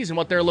Jets season,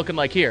 what they're looking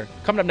like here.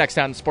 Coming up next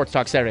on Sports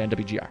Talk Saturday on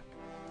WGR.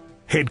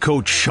 Head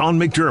coach Sean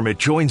McDermott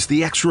joins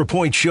the Extra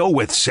Point Show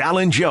with Sal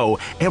and Joe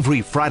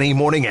every Friday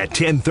morning at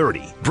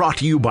 10:30. Brought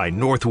to you by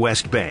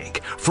Northwest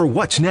Bank. For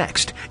what's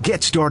next,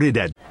 get started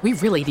at... We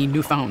really need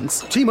new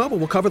phones. T-Mobile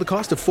will cover the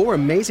cost of 4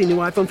 amazing new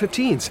iPhone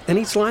 15s, and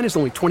each line is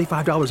only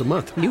 $25 a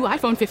month. New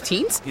iPhone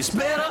 15s? It's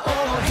better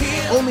over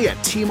here. Only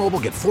at T-Mobile,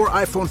 get 4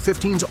 iPhone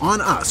 15s on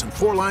us and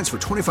 4 lines for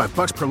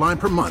 $25 per line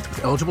per month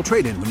with eligible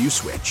trade-in when you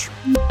switch.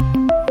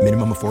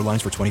 Minimum of 4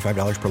 lines for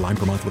 $25 per line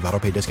per month with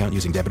autopay discount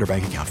using debit or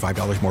bank account.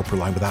 $5 more per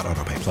line without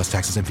autopay, plus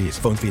taxes and fees.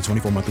 Phone fee at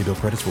 24 monthly bill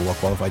credits for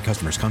well-qualified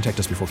customers. Contact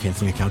us before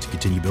canceling account to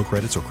continue bill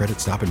credits or credit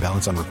stop and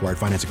balance on required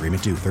finance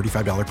agreement due.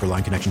 $35 per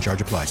line connection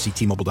charge applies. See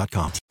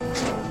T-Mobile.com.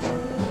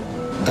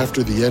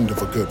 After the end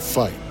of a good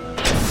fight,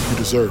 you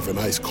deserve an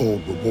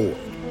ice-cold reward.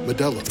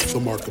 Modelo is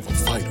the mark of a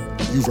fighter.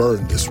 You've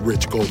earned this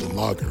rich golden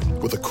lager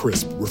with a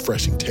crisp,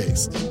 refreshing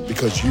taste.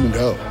 Because you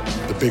know,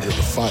 the bigger the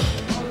fight,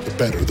 the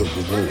better the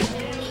reward.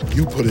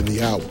 You put in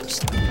the hours,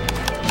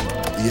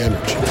 the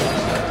energy,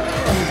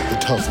 the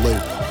tough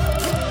labor.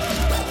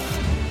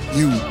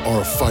 You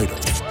are a fighter,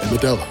 and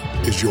Modelo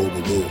is your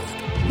reward.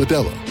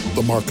 Modelo,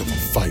 the mark of a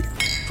fighter.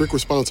 Drink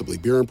responsibly.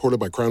 Beer imported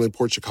by Crown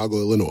Imports, Chicago,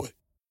 Illinois.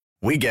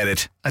 We get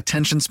it.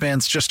 Attention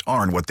spans just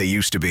aren't what they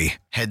used to be.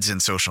 Heads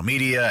in social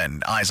media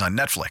and eyes on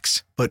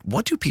Netflix. But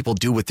what do people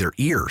do with their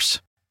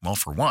ears? Well,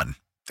 for one,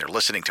 they're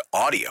listening to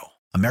audio.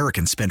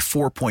 Americans spend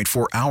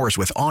 4.4 hours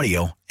with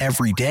audio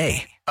every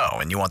day. Oh,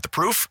 and you want the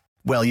proof?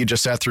 Well, you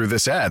just sat through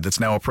this ad that's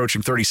now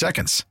approaching 30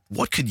 seconds.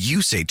 What could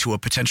you say to a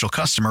potential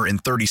customer in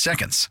 30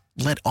 seconds?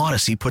 Let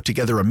Odyssey put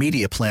together a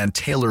media plan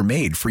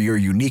tailor-made for your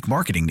unique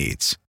marketing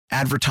needs.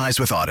 Advertise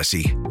with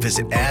Odyssey.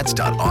 Visit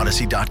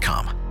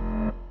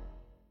ads.odyssey.com.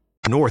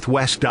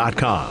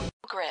 Northwest.com.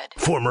 Grid.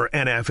 Former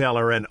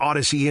NFLer and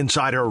Odyssey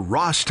insider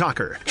Ross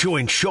Tucker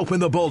joins Chopin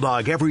the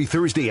Bulldog every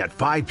Thursday at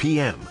 5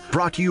 p.m.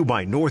 Brought to you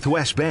by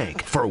Northwest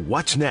Bank. For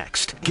what's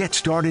next, get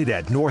started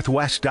at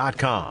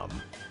Northwest.com.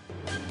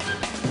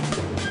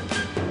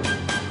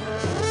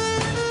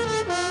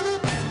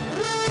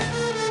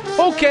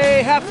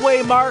 Okay,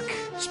 halfway mark.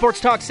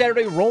 Sports Talk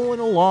Saturday rolling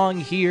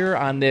along here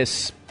on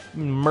this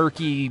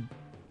murky,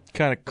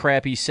 kind of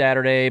crappy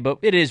Saturday, but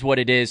it is what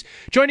it is.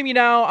 Joining me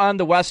now on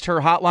the West Her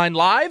Hotline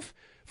live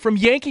from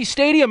Yankee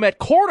Stadium at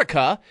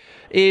Cortica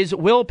is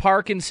Will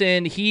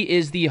Parkinson. He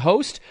is the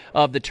host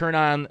of the Turn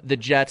on the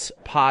Jets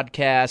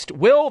podcast.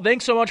 Will,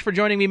 thanks so much for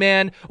joining me,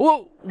 man.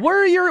 Well,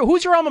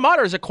 who's your alma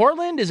mater? Is it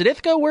Cortland? Is it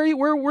Ithaca?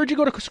 Where'd you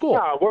go to school?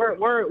 Yeah,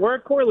 we're a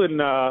Cortland.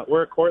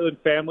 We're a Cortland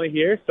family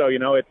here, so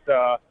it's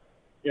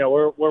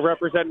we're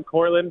representing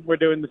Cortland. We're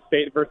doing the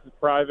state versus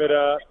private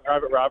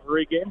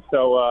rivalry game,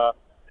 so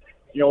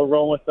we're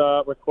rolling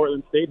with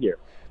Cortland State here.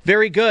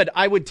 Very good.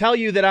 I would tell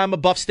you that I'm a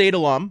Buff State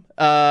alum,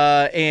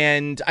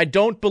 and I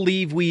don't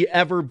believe we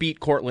ever beat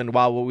Cortland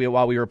while we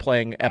were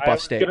playing at Buff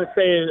State.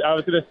 I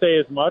was gonna say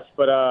as much,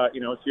 but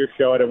it's your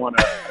show. I didn't want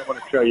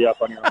to show you up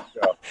on your own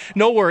show.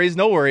 No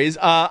worries.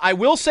 I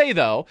will say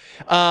though,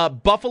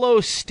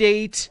 Buffalo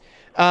State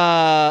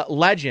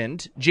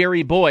legend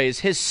Jerry Boys,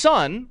 his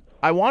son,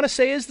 I want to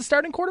say, is the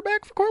starting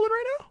quarterback for Cortland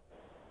right now.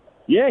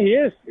 Yeah, he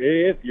is.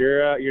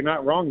 You're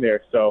not wrong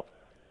there. So.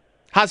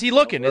 How's he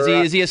looking?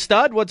 Is he a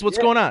stud? What's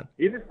going on?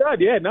 He's a stud.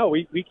 Yeah, no,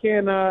 we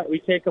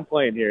can't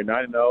complain here.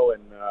 9-0,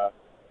 and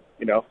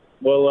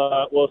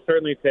we'll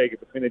certainly take it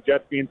between the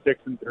Jets being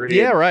 6-3.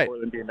 Yeah, and right.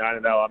 Portland being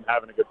 9-0. I'm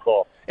having a good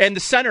pull. And the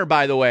center,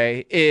 by the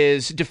way,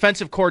 is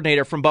defensive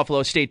coordinator from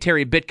Buffalo State,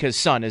 Terry Bitka's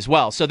son as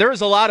well. So there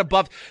is a lot of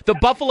the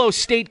Buffalo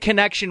State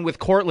connection with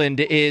Cortland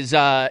is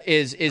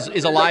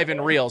alive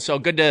and real. So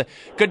good to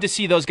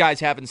see those guys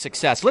having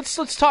success.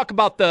 Let's talk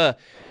about the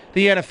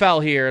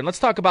NFL here, and let's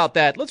talk about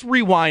that. Let's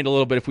rewind a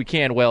little bit if we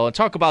can, Will, and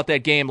talk about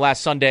that game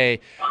last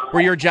Sunday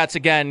where your Jets,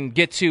 again,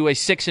 get to a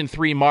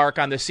 6-3 mark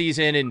on the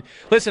season. And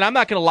listen, I'm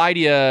not going to lie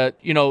to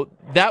you,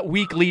 that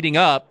week leading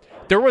up,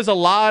 there was a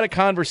lot of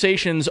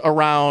conversations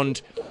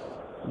around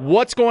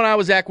what's going on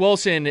with Zach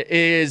Wilson.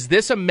 Is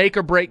this a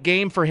make-or-break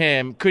game for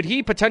him? Could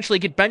he potentially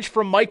get benched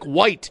from Mike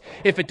White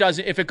if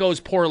it goes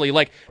poorly?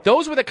 Like,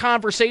 those were the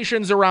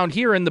conversations around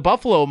here in the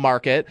Buffalo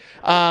market.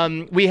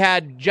 We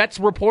had Jets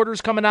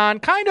reporters coming on,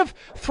 kind of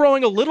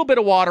throwing a little bit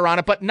of water on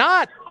it, but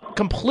not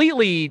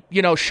completely,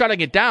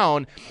 shutting it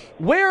down.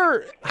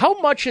 How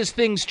much has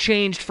things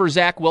changed for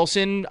Zach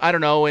Wilson, I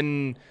don't know,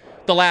 in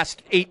the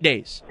last 8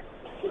 days?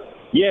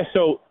 Yeah,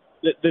 so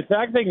the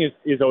Zach thing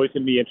is always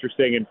going to be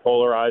interesting and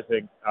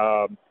polarizing.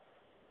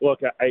 Look,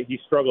 he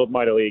struggled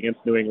mightily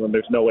against New England.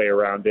 There's no way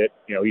around it.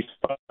 He's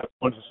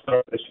wants to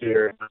start this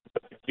year.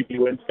 He's a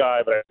wins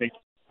guy, but I think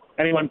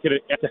anyone could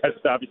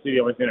attest. Obviously,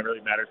 the only thing that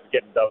really matters is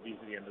getting W's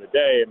at the end of the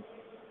day. And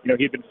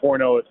he'd been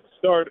 4-0 as a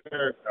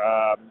starter.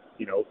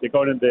 They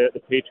go into the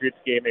Patriots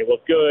game. They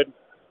look good.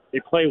 They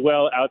play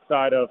well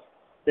outside of.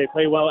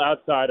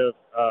 Outside of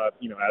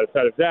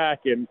Zach,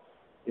 and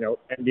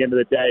at the end of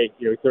the day,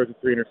 he throws the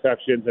 3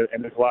 interceptions,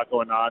 and there's a lot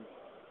going on,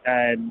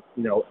 and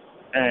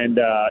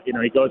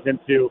he goes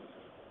into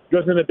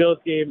the Bills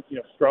game,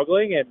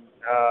 struggling, and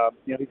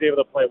he's able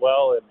to play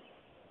well, and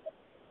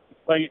he's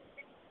playing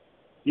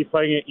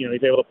it.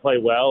 He's able to play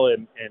well,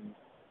 and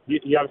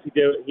he obviously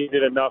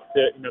did enough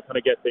to kind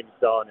of get things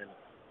done, and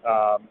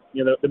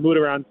the mood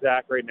around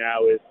Zach right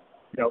now is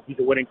he's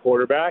a winning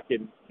quarterback,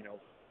 and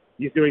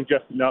he's doing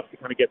just enough to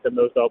kind of get them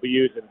those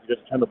W's, and if he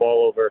doesn't turn the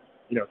ball over,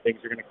 things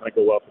are going to kind of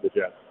go well for the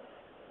Jets.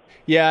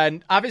 Yeah,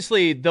 and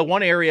obviously the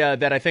one area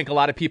that I think a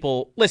lot of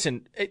people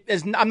listen,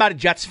 I'm not a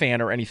Jets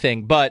fan or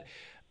anything, but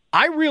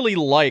I really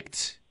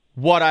liked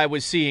what I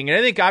was seeing. And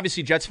I think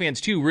obviously Jets fans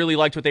too really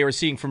liked what they were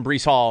seeing from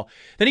Breece Hall.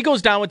 Then he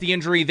goes down with the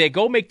injury. They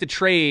go make the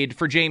trade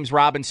for James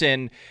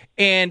Robinson.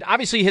 And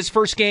obviously his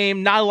first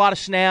game, not a lot of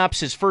snaps.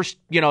 His first,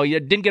 he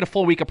didn't get a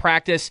full week of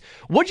practice.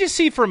 What'd you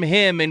see from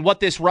him and what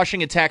this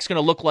rushing attack's going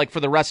to look like for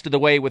the rest of the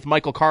way with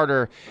Michael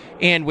Carter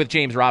and with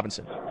James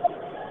Robinson?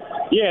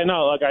 Yeah,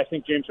 no, I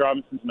think James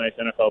Robinson's a nice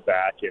NFL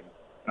back.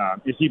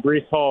 And is he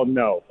Breece Hall?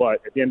 No.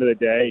 But at the end of the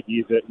day,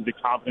 he's a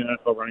confident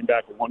NFL running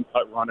back, a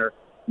one-cut runner,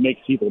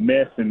 makes people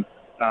miss, and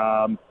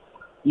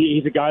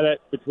he's a guy that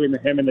between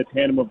him and the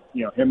tandem of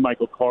him,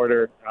 Michael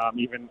Carter,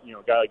 even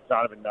a guy like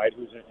Donovan Knight,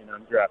 who's an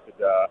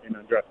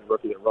undrafted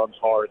rookie that runs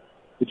hard.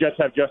 The Jets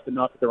have just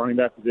enough at the running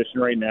back position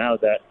right now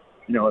that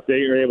if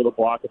they are able to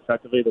block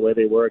effectively the way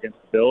they were against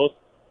the Bills,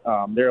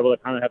 they're able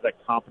to kind of have that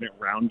confident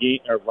run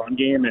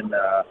game, and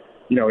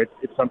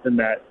it's something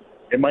that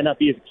it might not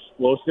be as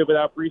explosive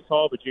without Breece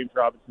Hall, but James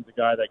Robinson's a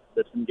guy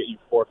that's going to get you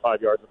 4 or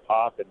 5 yards a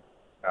pop, and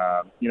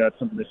that's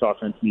something this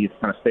offense needs to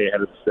kind of stay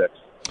ahead of the sticks.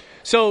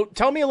 So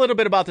tell me a little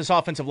bit about this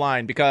offensive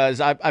line, because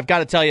I've got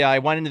to tell you, I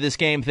went into this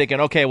game thinking,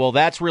 okay, well,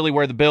 that's really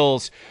where the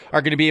Bills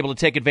are going to be able to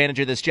take advantage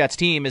of this Jets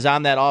team is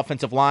on that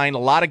offensive line. A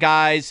lot of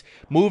guys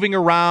moving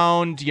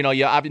around. You no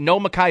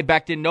Mekhi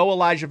Becton, no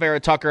Elijah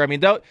Vera-Tucker. I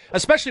mean,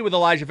 especially with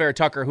Elijah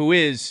Vera-Tucker, who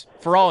is,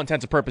 for all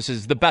intents and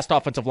purposes, the best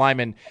offensive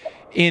lineman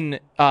in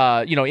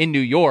New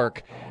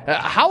York.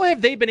 How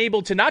have they been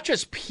able to not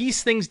just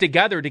piece things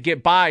together to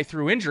get by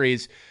through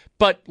injuries,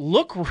 but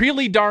look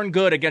really darn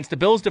good against the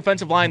Bills'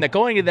 defensive line that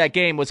going into that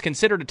game was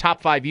considered a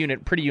top 5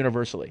 unit pretty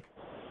universally?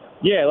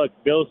 Yeah, look,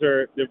 Bills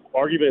they're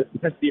arguably the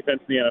best defense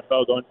in the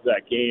NFL going into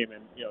that game,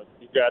 and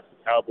you got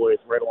the Cowboys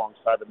right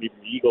alongside them, even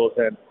the Eagles,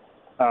 and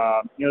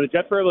the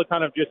Jets were able to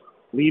kind of just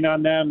lean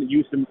on them,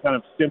 use some kind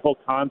of simple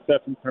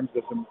concepts in terms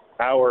of some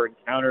power and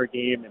counter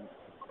game, and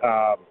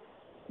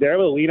they're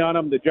able to lean on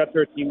them. The Jets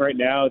are a team right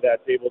now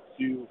that's able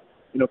to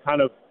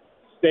kind of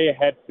stay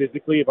ahead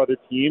physically of other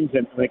teams,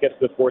 and when it gets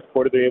to the fourth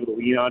quarter, they're able to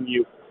lean on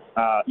you,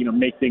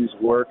 make things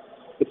work.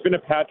 It's been a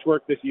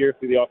patchwork this year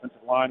through the offensive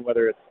line,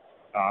 whether it's,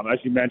 as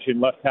you mentioned,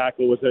 left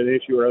tackle was an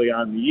issue early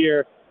on in the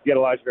year. You had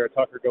Elijah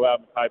Vera-Tucker go out,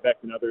 Mekhi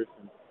Becton and others.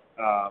 And,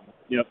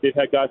 they've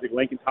had guys like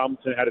Lincoln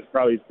Tomlinson had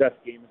probably his best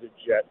game as a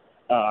Jet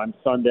on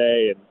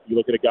Sunday, and you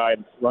look at a guy in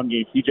the run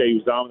game, TJ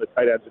Uzomah, the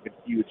tight ends have been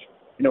huge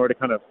in order to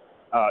kind of,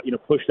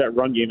 push that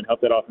run game and help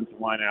that offensive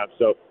line out.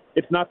 So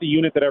it's not the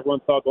unit that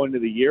everyone thought going into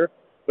the year,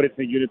 but it's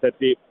a unit that's,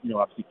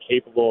 obviously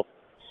capable,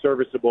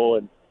 serviceable,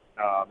 and,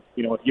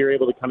 if you're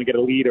able to kind of get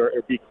a lead or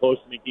be close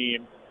in the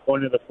game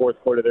going into the fourth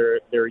quarter,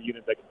 they're a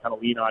unit that can kind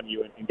of lean on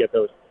you and get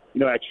those,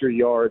 extra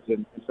yards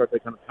and start to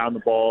kind of pound the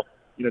ball,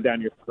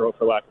 down your throat,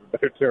 for lack of a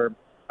better term,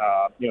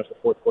 as the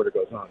fourth quarter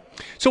goes on.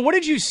 So what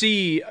did you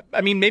see,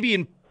 maybe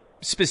in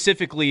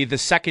specifically the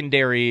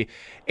secondary,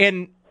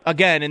 and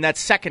again, in that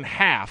second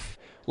half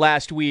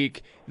last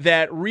week,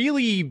 that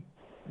really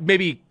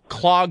maybe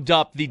clogged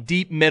up the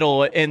deep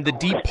middle and the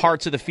deep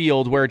parts of the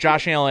field where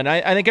Josh Allen,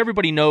 I think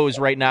everybody knows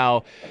right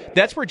now,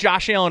 that's where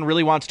Josh Allen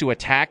really wants to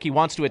attack. He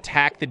wants to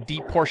attack the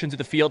deep portions of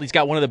the field. He's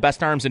got one of the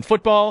best arms in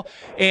football,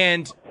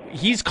 and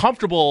he's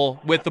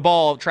comfortable with the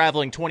ball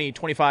traveling 20,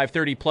 25,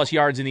 30 plus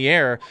yards in the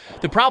air.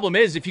 The problem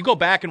is, if you go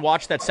back and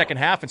watch that second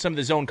half and some of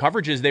the zone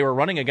coverages they were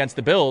running against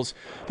the Bills,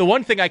 the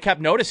one thing I kept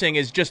noticing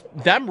is just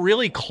them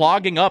really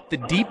clogging up the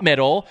deep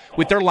middle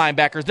with their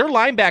linebackers. Their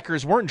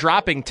linebackers weren't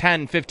dropping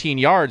 10, 15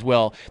 yards,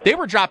 Will. They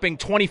were dropping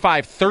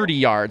 25, 30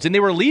 yards, and they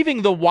were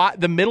leaving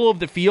the middle of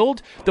the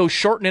field, those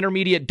short and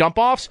intermediate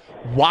dump-offs,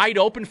 wide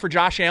open for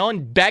Josh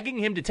Allen, begging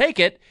him to take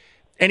it,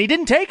 and he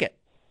didn't take it.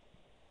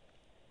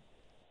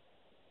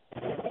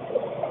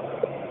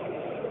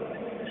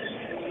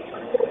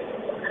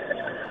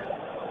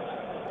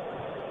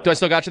 Do I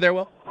still got you there,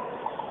 Will?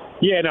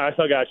 Yeah, no, I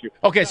still got you.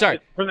 Okay, sorry.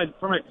 From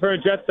a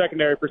Jets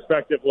secondary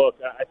perspective, look,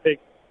 I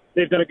think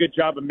they've done a good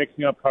job of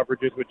mixing up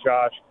coverages with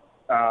Josh.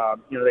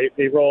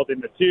 They rolled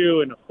into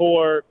 2 and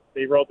 4.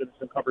 They rolled into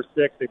some cover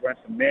 6. They went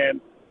some man.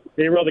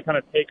 They were able to kind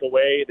of take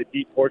away the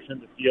deep portion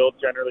of the field,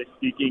 generally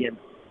speaking, and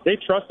they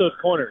trust those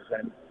corners.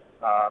 And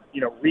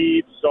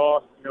Reed,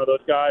 Sauce, those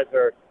guys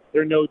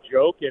they're no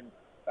joke. And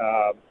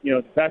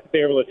the fact that they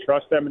were able to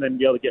trust them and then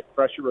be able to get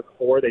pressure with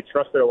 4, they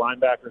trust their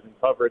linebackers in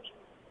coverage.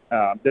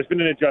 There's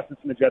been an adjustment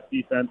in the Jets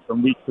defense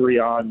from week 3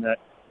 on that,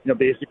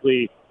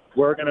 basically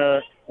we're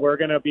gonna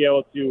be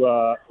able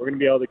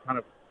to kind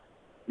of,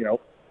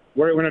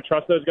 we're going to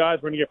trust those guys.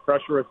 We're going to get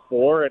pressure with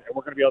 4, and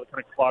we're going to be able to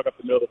kind of clog up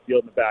the middle of the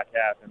field in the back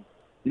half. And,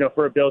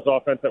 for a Bills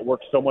offense that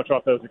works so much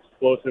off those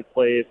explosive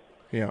plays,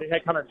 they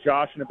had kind of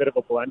Josh in a bit of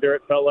a blender,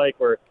 it felt like,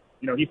 where,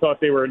 he thought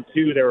they were in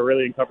 2, they were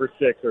really in cover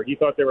 6, or he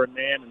thought they were in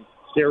man and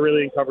they were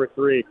really in cover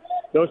 3.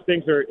 Those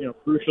things are,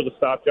 crucial to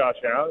stop Josh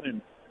Allen.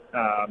 And,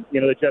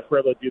 the Jets were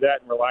able to do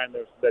that and rely on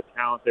the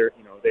talent there,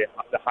 the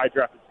high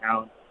drafted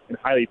talent and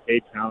highly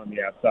paid talent on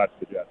the outside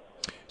for the Jets.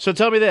 So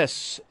tell me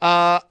this,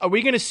 are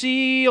we going to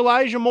see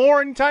Elijah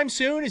Moore anytime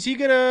soon? Is he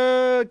going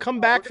to come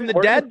back from the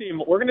dead?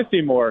 We're going to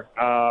see more.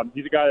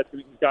 He's a guy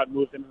he's gotten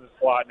moved into the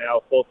slot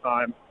now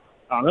full-time.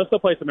 He'll still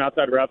play some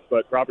outside reps,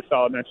 but Robert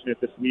Saleh mentioned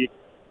it this week.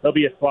 He'll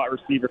be a slot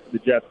receiver for the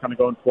Jets kind of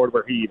going forward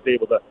where he's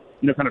able to,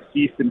 kind of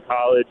feast in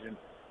college. And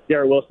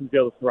Garrett Wilson's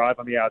able to thrive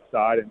on the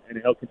outside, and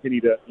he'll continue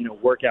to,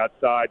 work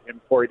outside.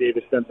 Him, Corey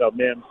Davis, Denzel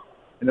Mims,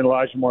 and then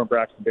Elijah Moore and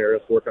Braxton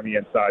Berrios work on the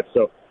inside.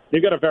 So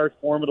they've got a very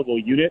formidable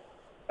unit.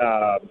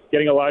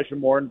 Getting Elijah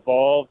Moore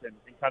involved and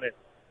kind of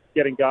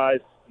getting guys,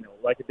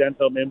 like a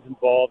Denzel Mims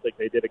involved like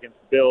they did against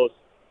the Bills,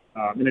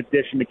 in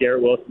addition to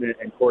Garrett Wilson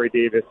and Corey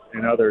Davis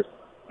and others,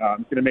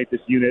 it's going to make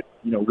this unit,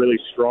 really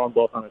strong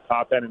both on the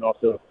top end and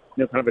also,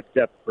 kind of a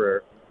depth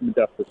from a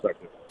depth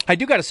perspective. I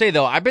do got to say,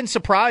 though, I've been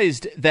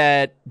surprised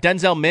that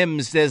Denzel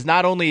Mims has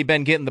not only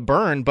been getting the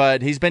burn,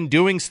 but he's been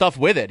doing stuff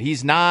with it.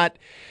 He's out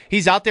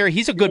there.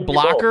 He's a good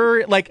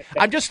blocker. Like,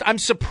 I'm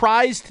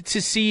surprised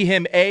to see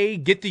him,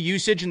 get the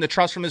usage and the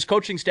trust from his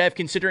coaching staff,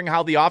 considering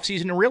how the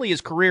offseason and really his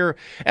career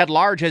at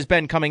large has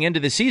been coming into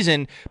the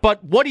season,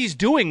 but what he's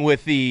doing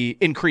with the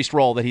increased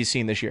role that he's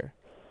seen this year.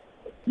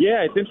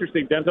 Yeah, it's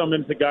interesting. Denzel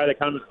Mims is a guy that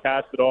kind of was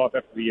cast it off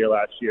after the year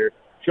last year.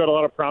 Showed a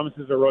lot of promise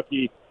as a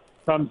rookie.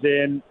 Comes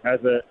in as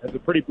a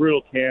pretty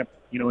brutal camp,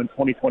 in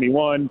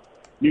 2021.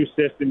 New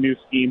system, new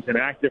schemes,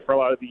 inactive for a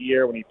lot of the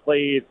year. When he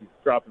plays, he's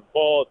dropping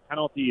balls,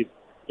 penalties.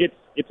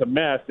 It's a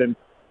mess. And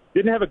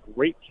didn't have a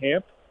great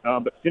camp,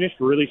 but finished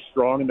really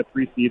strong in the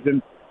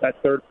preseason.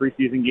 That third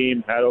preseason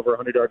game had over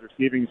 100 yards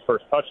receiving, his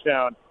first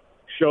touchdown.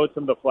 Showed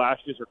some of the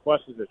flashes,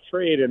 requested a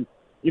trade, and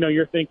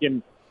you're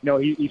thinking,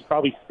 he's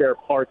probably spare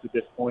parts at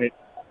this point.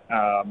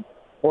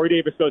 Corey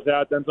Davis goes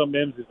out. Denzel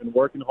Mims has been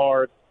working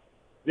hard.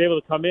 He's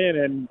able to come in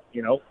and,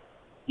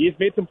 he's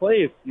made some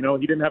plays. He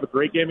didn't have a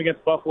great game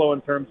against Buffalo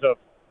in terms of,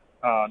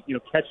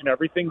 catching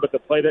everything, but the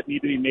play that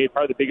needed to be made,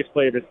 probably the biggest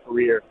play of his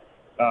career,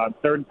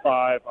 3rd and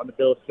 5 on the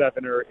Bills'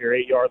 7 or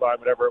 8-yard line,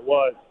 whatever it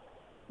was,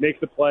 makes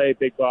the play,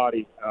 big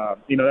body.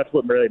 That's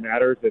what really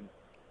matters. And,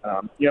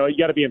 you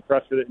got to be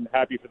impressed with it and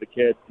happy for the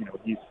kid.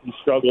 He's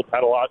struggled,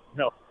 had a lot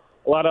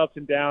of ups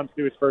and downs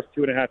through his first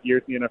 2.5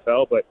 years in the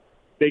NFL, but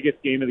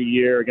biggest game of the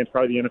year against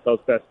probably the NFL's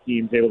best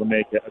teams, able to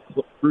make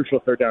a crucial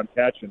third down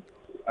catch. And,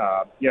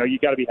 you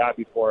got to be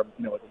happy for him,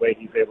 with the way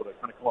he's able to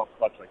kind of come up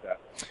clutch like that.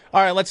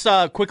 All right, let's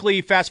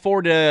quickly fast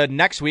forward to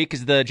next week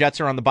because the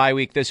Jets are on the bye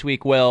week this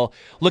week, Will.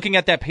 Looking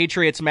at that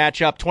Patriots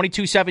matchup,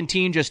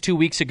 22-17 just 2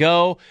 weeks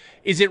ago,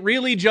 is it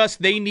really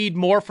just they need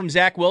more from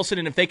Zach Wilson,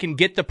 and if they can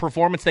get the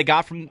performance they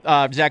got from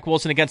Zach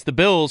Wilson against the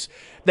Bills,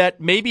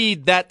 that maybe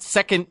that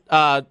second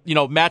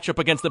matchup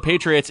against the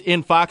Patriots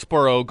in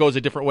Foxborough goes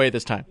a different way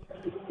this time?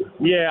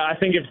 Yeah, I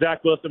think if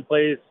Zach Wilson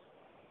plays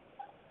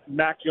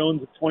Mac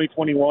Jones of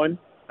 2021,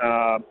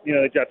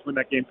 the Jets win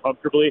that game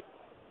comfortably.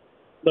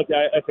 Look,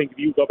 I think if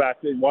you go back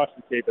and watch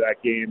the tape of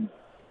that game,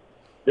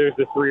 there's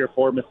the 3 or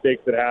 4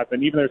 mistakes that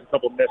happen. Even there's a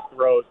couple missed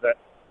throws that,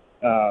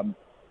 aren't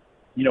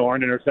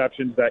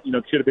interceptions that,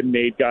 should have been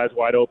made, guys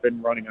wide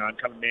open, running on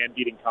kind of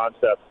man-beating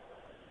concepts.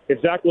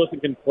 If Zach Wilson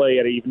can play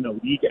at even a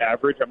league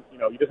average, he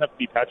doesn't have to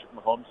be Patrick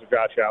Mahomes or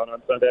Josh Allen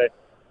on Sunday.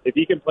 If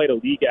he can play at a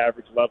league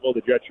average level, the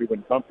Jets should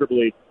win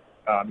comfortably.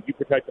 If you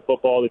protect the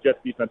football, the Jets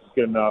defense is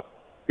good enough.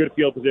 Good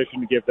field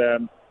position to give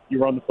them. You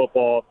run the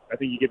football. I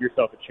think you give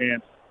yourself a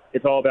chance.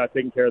 It's all about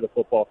taking care of the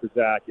football for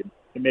Zach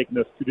and making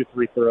those 2 to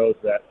 3 throws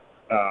that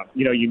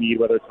you need,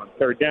 whether it's on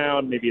third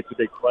down, maybe it's a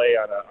big play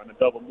on a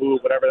double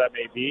move, whatever that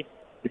may be.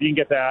 If you can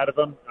get that out of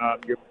him,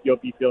 you'll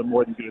be feeling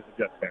more than good as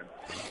a Jets fan.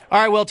 All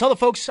right, well, tell the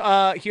folks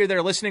here that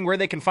are listening where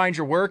they can find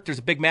your work. There's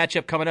a big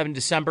matchup coming up in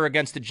December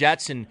against the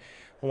Jets, and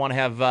we want to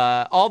have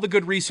all the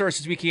good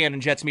resources we can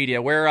in Jets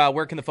media.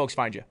 Where can the folks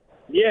find you?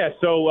 Yeah,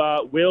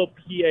 so Will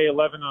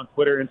PA11 on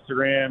Twitter,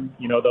 Instagram,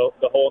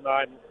 the whole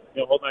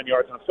nine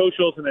yards on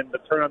socials, and then the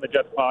Turn on the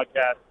Jets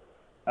podcast.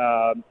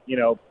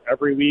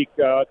 Every week,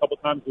 a couple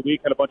times a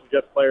week, had a bunch of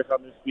Jets players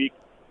on this week.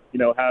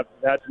 Have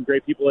had some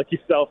great people like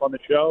yourself on the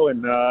show,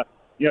 and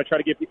try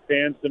to give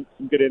fans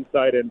some good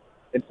insight and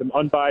some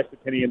unbiased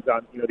opinions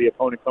on the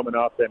opponent coming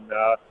up and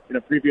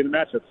previewing the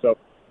matchup. So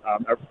I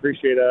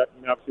appreciate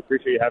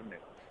you having me.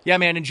 Yeah,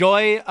 man,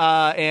 enjoy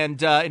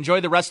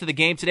enjoy the rest of the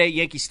game today at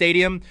Yankee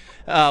Stadium.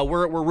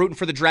 We're rooting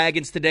for the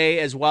Dragons today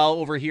as well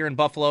over here in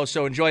Buffalo,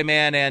 so enjoy,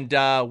 man, and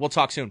we'll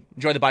talk soon.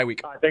 Enjoy the bye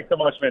week. All right, thanks so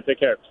much, man. Take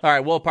care. All right,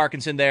 Will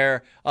Parkinson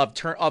there of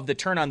the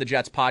Turn on the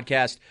Jets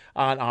podcast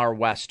on our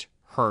West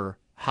Her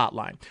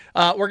hotline.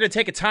 We're going to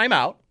take a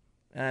timeout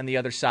on the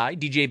other side.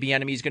 DJ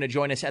Bieniemy is going to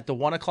join us at the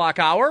 1 o'clock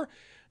hour,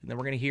 and then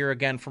we're going to hear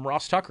again from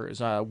Ross Tucker.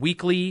 It's a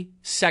weekly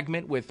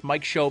segment with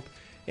Mike Schopp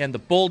and the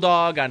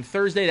Bulldog on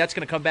Thursday. That's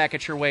going to come back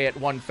at your way at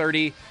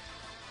 1:30.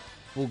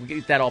 We'll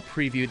get that all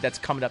previewed. That's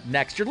coming up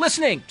next. You're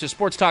listening to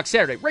Sports Talk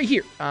Saturday right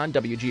here on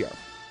WGR.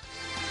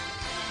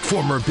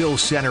 Former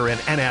Bills center and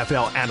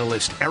NFL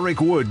analyst Eric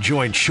Wood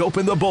joins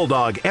Chopin the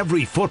Bulldog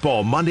every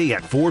football Monday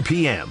at 4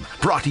 p.m.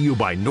 Brought to you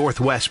by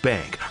Northwest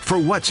Bank. For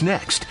what's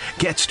next,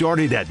 get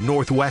started at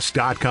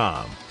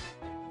northwest.com.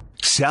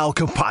 Sal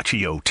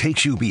Capaccio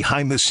takes you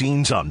behind the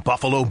scenes on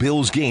Buffalo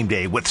Bills game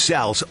day with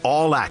Sal's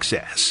All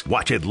Access.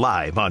 Watch it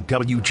live on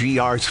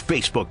WGR's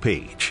Facebook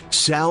page.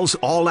 Sal's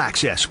All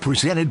Access,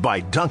 presented by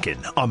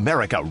Dunkin'.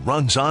 America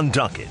runs on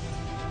Dunkin'.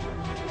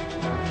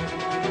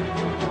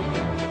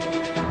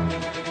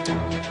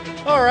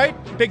 All right.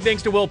 Big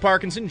thanks to Will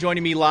Parkinson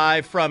joining me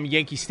live from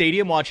Yankee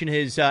Stadium, watching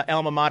his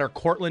alma mater,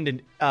 Cortland,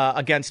 and,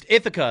 against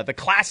Ithaca, the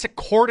classic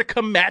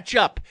Cortica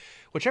matchup,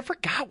 which I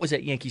forgot was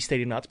at Yankee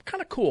Stadium now. It's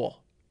kind of cool.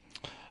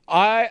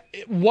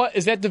 What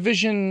is that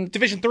Division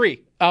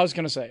 3? I was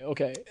going to say,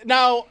 okay.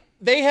 Now,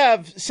 they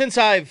have, since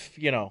I've,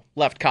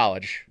 left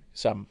college,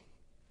 some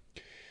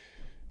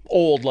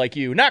old like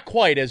you, not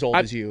quite as old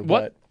as you,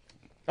 but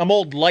I'm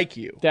old like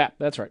you. Yeah,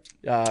 that's right.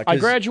 I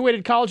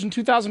graduated college in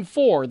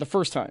 2004 the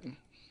first time.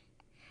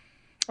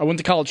 I went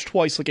to college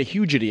twice like a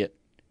huge idiot.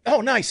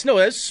 Oh, nice. No,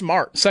 that's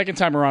smart. Second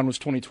time around was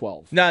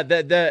 2012. No,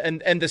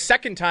 the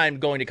second time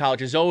going to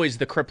college is always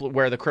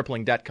where the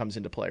crippling debt comes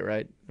into play,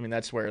 right? I mean,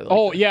 that's where.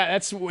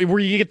 That's where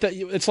you get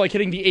it's like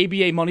hitting the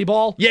ABA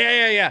Moneyball.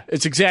 Yeah.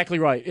 It's exactly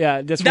right.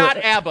 Yeah, that's not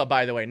ABBA,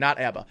 by the way, not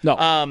ABBA.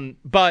 No.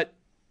 But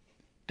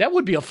that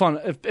would be a fun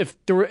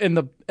if there were in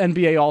the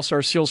NBA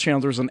All-Star Seals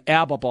channel. There's an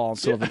ABBA ball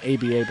instead of an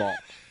ABA ball.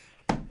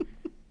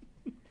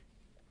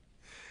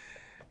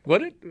 I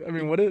think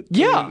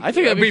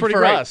that'd be pretty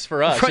for great. us.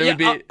 It would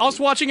be us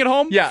watching at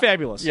home. Yeah,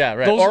 fabulous. Yeah,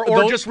 right.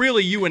 Or just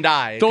really you and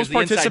I. Those the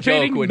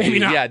participating, would maybe be,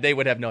 not. Yeah, they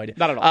would have no idea.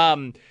 Not at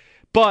all.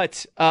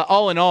 But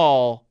all in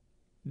all,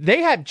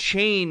 they have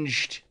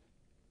changed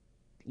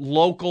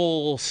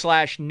local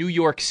 / New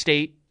York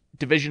State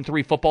Division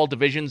III football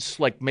divisions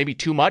like maybe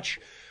too much.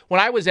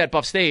 When I was at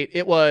Buff State,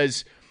 it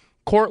was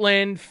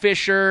Cortland,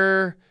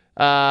 Fisher,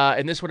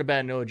 and this would have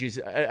been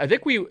I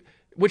think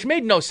which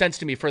made no sense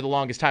to me for the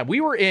longest time.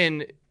 We were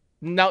in.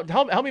 Now,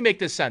 help me make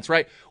this sense,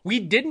 right? We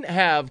didn't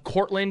have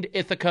Cortland,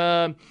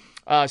 Ithaca,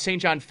 St.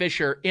 John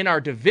Fisher in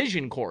our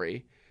division,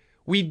 Corey.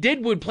 We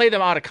would play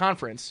them out of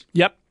conference.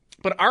 Yep.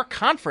 But our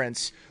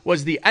conference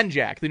was the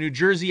NJAC, the New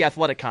Jersey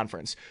Athletic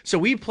Conference. So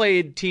we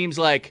played teams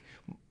like,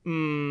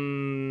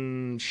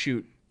 concussions.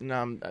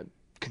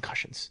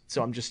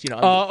 So I'm just,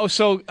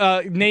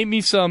 name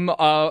me some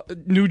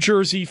New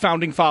Jersey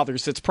founding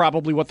fathers. That's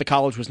probably what the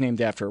college was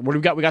named after. What do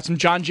we got? We got some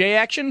John Jay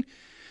action?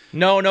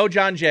 No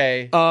John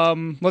Jay.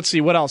 Let's see,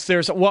 what else?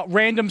 There's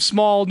random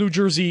small New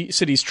Jersey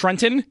cities.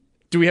 Trenton?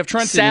 Do we have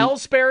Trenton?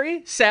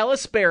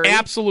 Salisbury?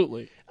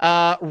 Absolutely.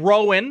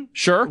 Rowan.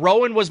 Sure.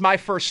 Rowan was my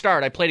first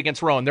start. I played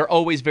against Rowan. They're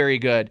always very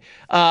good.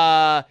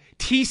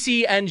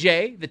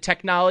 TCNJ, the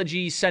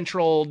Technology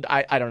Central,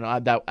 I don't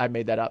know, I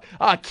made that up.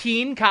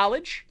 Keene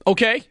College.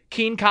 Okay.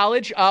 Keene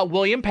College.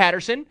 William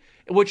Patterson,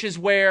 which is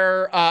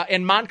where,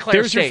 in Montclair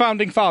There's State. your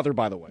founding father,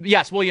 by the way.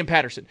 Yes, William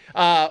Patterson.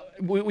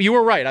 You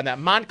were right on that.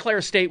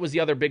 Montclair State was the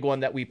other big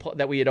one that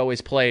we had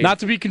always played. Not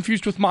to be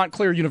confused with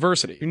Montclair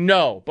University.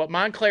 No, but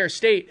Montclair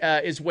State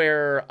is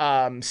where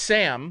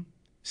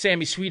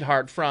Sammy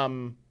Sweetheart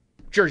from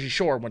Jersey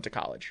Shore went to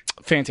college.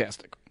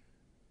 Fantastic.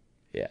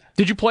 Yeah.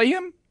 Did you play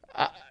him?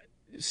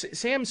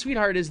 Sam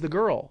Sweetheart is the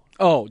girl.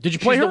 Oh, did you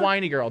play her? She's the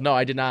whiny girl. No,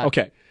 I did not.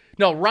 Okay.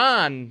 No,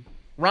 Ron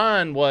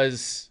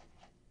was.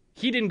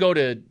 He didn't go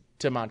to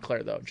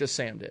Montclair though. Just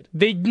Sam did.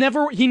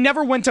 He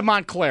never went to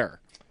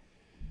Montclair.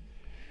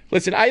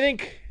 Listen, I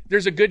think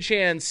there's a good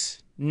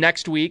chance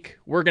next week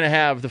we're going to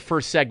have the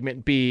first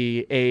segment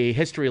be a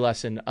history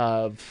lesson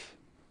of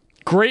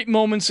great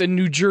moments in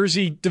New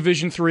Jersey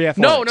Division III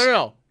athletics.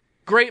 No.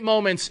 Great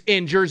moments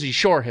in Jersey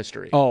Shore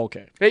history. Oh,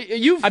 okay.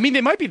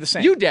 They might be the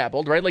same. You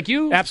dabbled, right? Like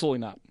you? Absolutely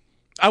not.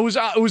 I was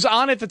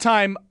on at the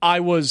time I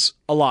was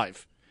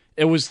alive.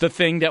 It was the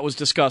thing that was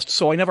discussed,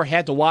 so I never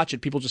had to watch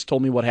it. People just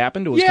told me what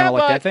happened. It was kind of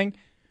like that thing.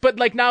 But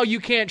like now you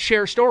can't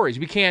share stories.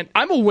 We can't.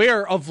 I'm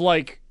aware of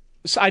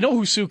I know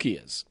who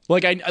Suki is.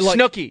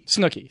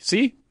 Snooki.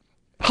 See?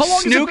 How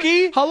long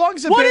Snooki? How long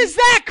has it been? What is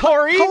that,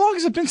 Corey? How long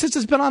has it been since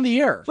it's been on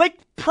the air? Like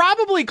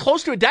probably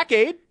close to a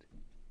decade.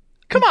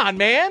 Come on,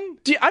 man.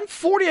 I'm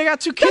 40. I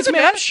got 2 kids,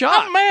 man. I'm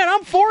shot.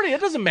 I'm 40.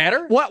 It doesn't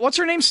matter. What's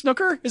her name?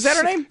 Snooker? Is that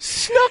her name?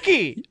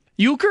 Snooki.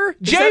 Euchre?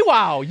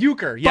 JWoww.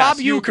 Euchre. Yes, Bob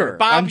Euchre.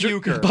 Bob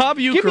Euchre. Bob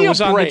Euchre was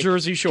on the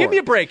Jersey Shore. Give me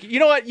a break. You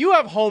know what? You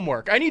have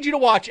homework. I need you to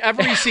watch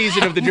every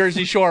season of the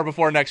Jersey Shore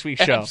before next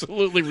week's show.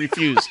 Absolutely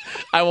refuse.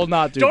 I will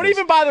not do Don't this.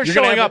 even bother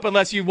showing up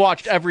unless you've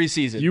watched every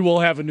season. You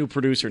will have a new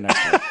producer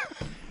next week.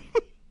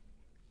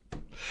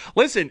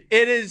 Listen,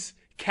 it is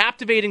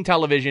captivating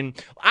television.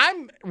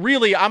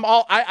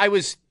 I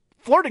was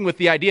flirting with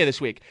the idea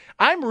this week.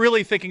 I'm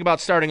really thinking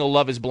about starting a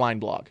Love is Blind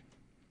blog.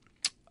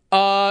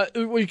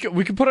 We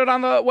could put it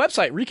on the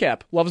website.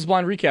 Recap. Love is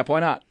Blind recap.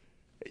 Why not?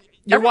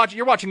 You're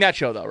watching that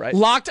show, though, right?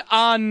 Locked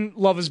on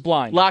Love is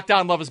Blind. Locked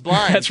on Love is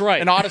Blind. That's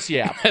right. An Odyssey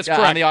app. That's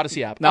correct. On the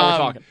Odyssey app. Now we're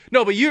talking.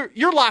 No, but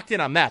you're locked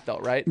in on that, though,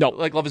 right? No.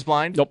 Like Love is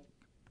Blind? Nope.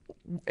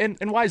 And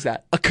why is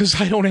that? Because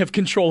I don't have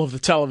control of the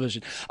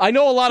television. I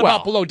know a lot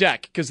about Below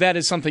Deck, because that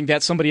is something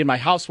that somebody in my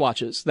house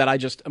watches that I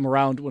just am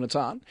around when it's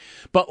on.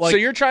 But so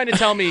you're trying to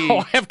tell me...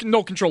 I have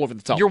no control over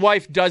the television. Your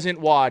wife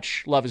doesn't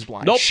watch Love is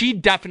Blind? Nope. She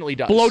definitely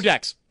does. Below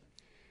Decks.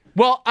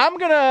 Well,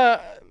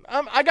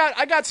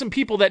 I got some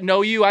people that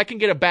know you. I can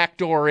get a back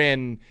door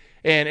in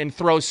and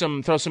throw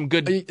some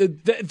good.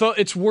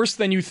 It's worse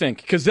than you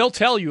think, because they'll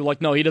tell you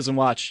like, no, he doesn't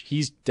watch.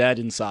 He's dead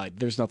inside.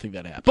 There's nothing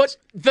that happens. But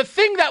the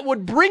thing that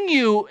would bring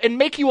you and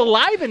make you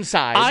alive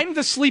inside. I'm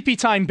the sleepy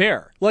time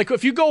bear. Like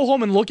if you go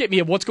home and look at me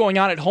at what's going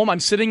on at home, I'm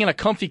sitting in a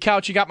comfy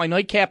couch. You got my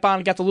nightcap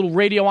on, got the little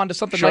radio on to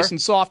something nice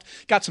and soft.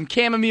 Got some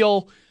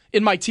chamomile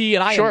in my tea,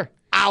 and I am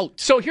out.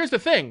 So here's the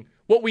thing.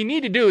 What we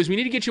need to do is we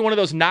need to get you one of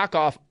those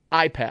knockoff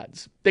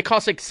iPads. They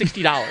cost like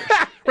 $60.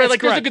 Right?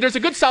 Like there's a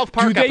good South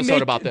Park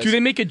episode about this. Do they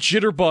make a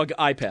Jitterbug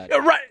iPad?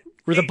 Right.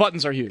 Where the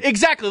buttons are huge.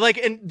 Exactly. Like,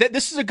 and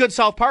this is a good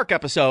South Park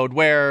episode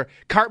where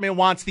Cartman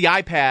wants the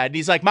iPad. And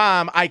he's like,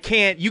 Mom,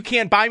 you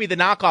can't buy me the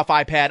knockoff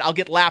iPad. I'll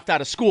get laughed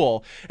out of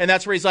school. And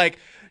that's where he's like,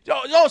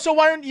 so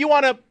why don't you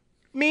want to,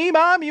 me,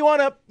 Mom? You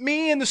want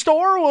me in the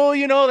store? Well,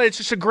 it's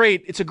just a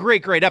great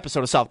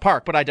episode of South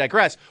Park, but I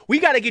digress. We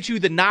got to get you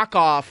the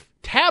knockoff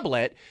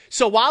tablet.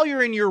 So while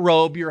you're in your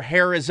robe, your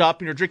hair is up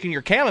and you're drinking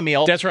your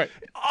chamomile. That's right.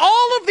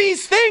 All of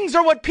these things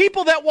are what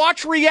people that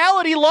watch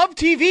reality love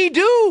TV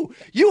do.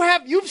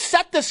 You've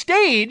set the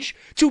stage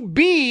to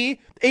be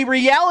a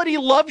reality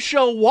love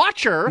show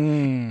watcher.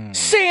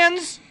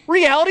 Sans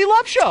reality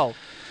love show.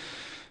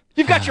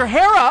 You've got your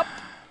hair up.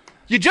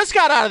 You just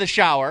got out of the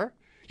shower.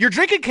 You're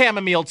drinking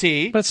chamomile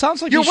tea. But it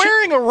sounds like you're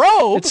wearing a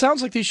robe. It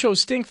sounds like these shows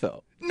stink,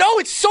 though. No,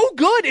 it's so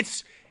good.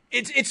 It's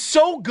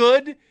so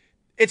good.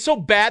 It's so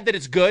bad that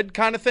it's good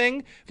kind of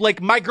thing.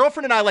 Like my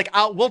girlfriend and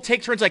I, we'll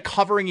take turns like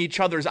covering each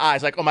other's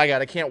eyes. Like, oh my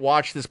God, I can't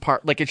watch this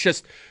part. Like it's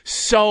just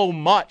so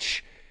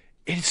much.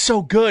 It's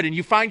so good, and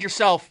you find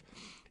yourself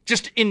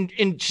just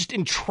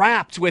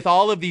entrapped with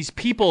all of these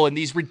people and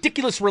these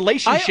ridiculous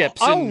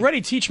relationships. I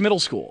already teach middle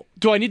school.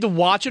 Do I need to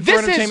watch it for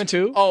entertainment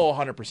too? Oh,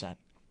 100%.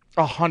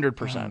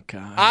 100%. Oh,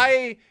 God.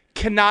 I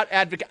cannot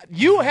advocate.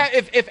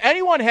 If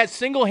anyone has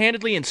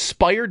single-handedly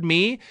inspired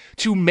me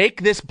to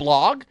make this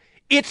blog,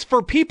 it's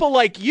for people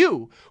like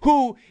you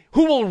who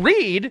will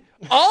read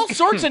all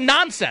sorts of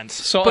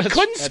nonsense, but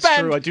couldn't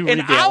spend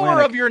an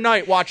hour of your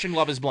night watching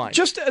Love is Blind.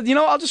 Just,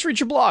 I'll just read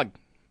your blog.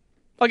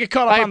 I'll get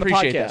caught up on the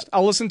podcast. That.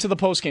 I'll listen to the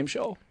post-game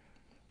show.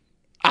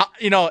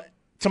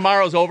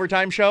 Tomorrow's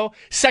overtime show,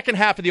 second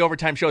half of the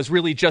overtime show is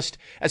really just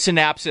a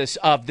synopsis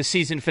of the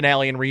season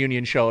finale and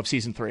reunion show of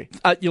season 3.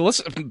 You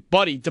listen,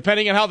 buddy,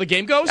 depending on how the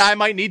game goes? I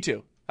might need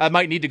to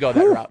go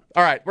that route.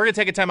 All right, we're going to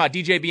take a time out.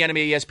 DJ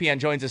Bieniemy, ESPN,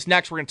 joins us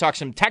next. We're going to talk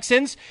some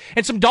Texans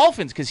and some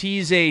Dolphins because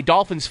he's a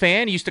Dolphins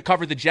fan. He used to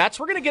cover the Jets.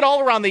 We're going to get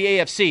all around the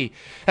AFC.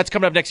 That's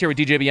coming up next here with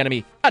DJ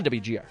Bieniemy on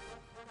WGR.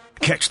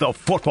 Catch the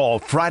Football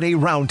Friday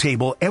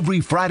Roundtable every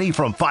Friday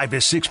from 5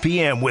 to 6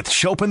 p.m. with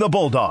Shope and the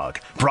Bulldog.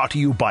 Brought to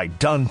you by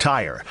Dunn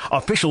Tire,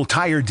 official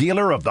tire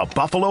dealer of the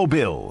Buffalo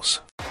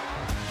Bills.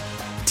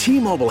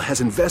 T-Mobile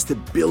has invested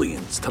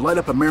billions to light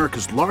up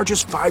America's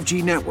largest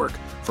 5G network,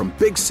 from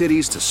big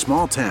cities to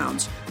small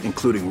towns,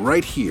 including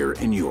right here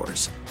in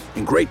yours.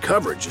 And great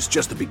coverage is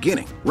just the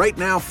beginning. Right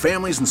now,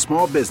 families and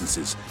small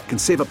businesses can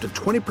save up to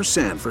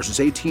 20%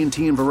 versus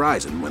AT&T and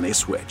Verizon when they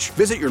switch.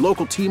 Visit your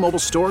local T-Mobile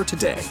store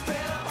today.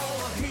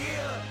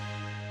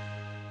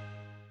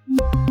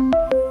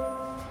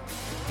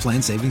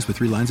 Plan savings with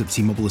 3 lines of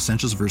T-Mobile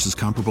Essentials versus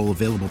comparable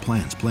available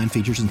plans. Plan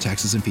features and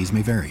taxes and fees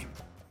may vary.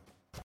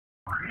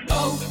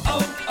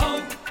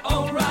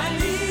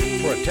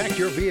 Protect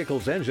your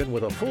vehicle's engine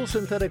with a full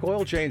synthetic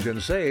oil change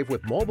and save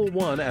with Mobil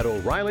 1 at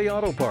O'Reilly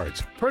Auto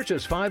Parts.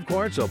 Purchase 5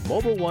 quarts of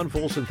Mobil 1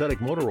 full synthetic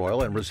motor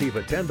oil and receive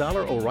a $10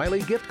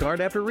 O'Reilly gift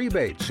card after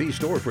rebate. See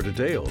store for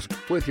details.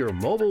 With your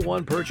Mobil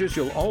 1 purchase,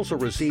 you'll also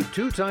receive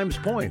 2 times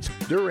points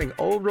during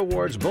O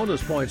Rewards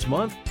Bonus Points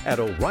Month at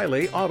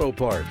O'Reilly Auto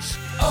Parts.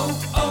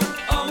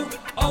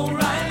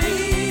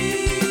 O'Reilly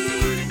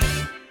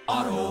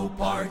Auto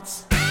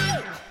Parts.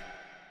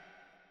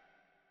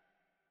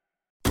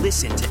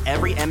 Listen to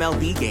every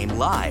MLB game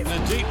live.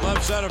 In the deep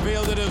left center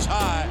field, it is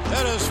high,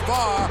 it is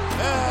far,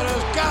 it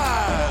is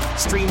gone.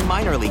 Stream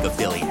minor league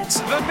affiliates.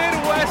 The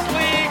Midwest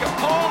League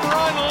home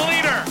run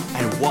leader.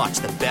 And watch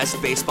the best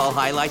baseball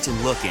highlights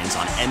and look-ins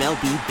on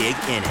MLB Big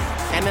Inning.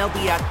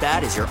 MLB At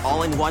Bat is your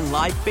all-in-one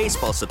live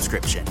baseball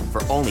subscription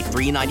for only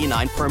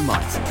 $3.99 per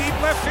month.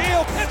 Deep left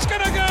field, it's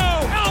gonna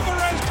go.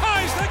 Alvarez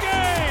ties the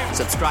game.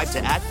 Subscribe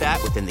to At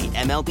Bat within the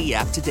MLB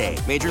app today.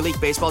 Major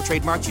League Baseball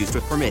trademarks used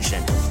with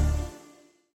permission.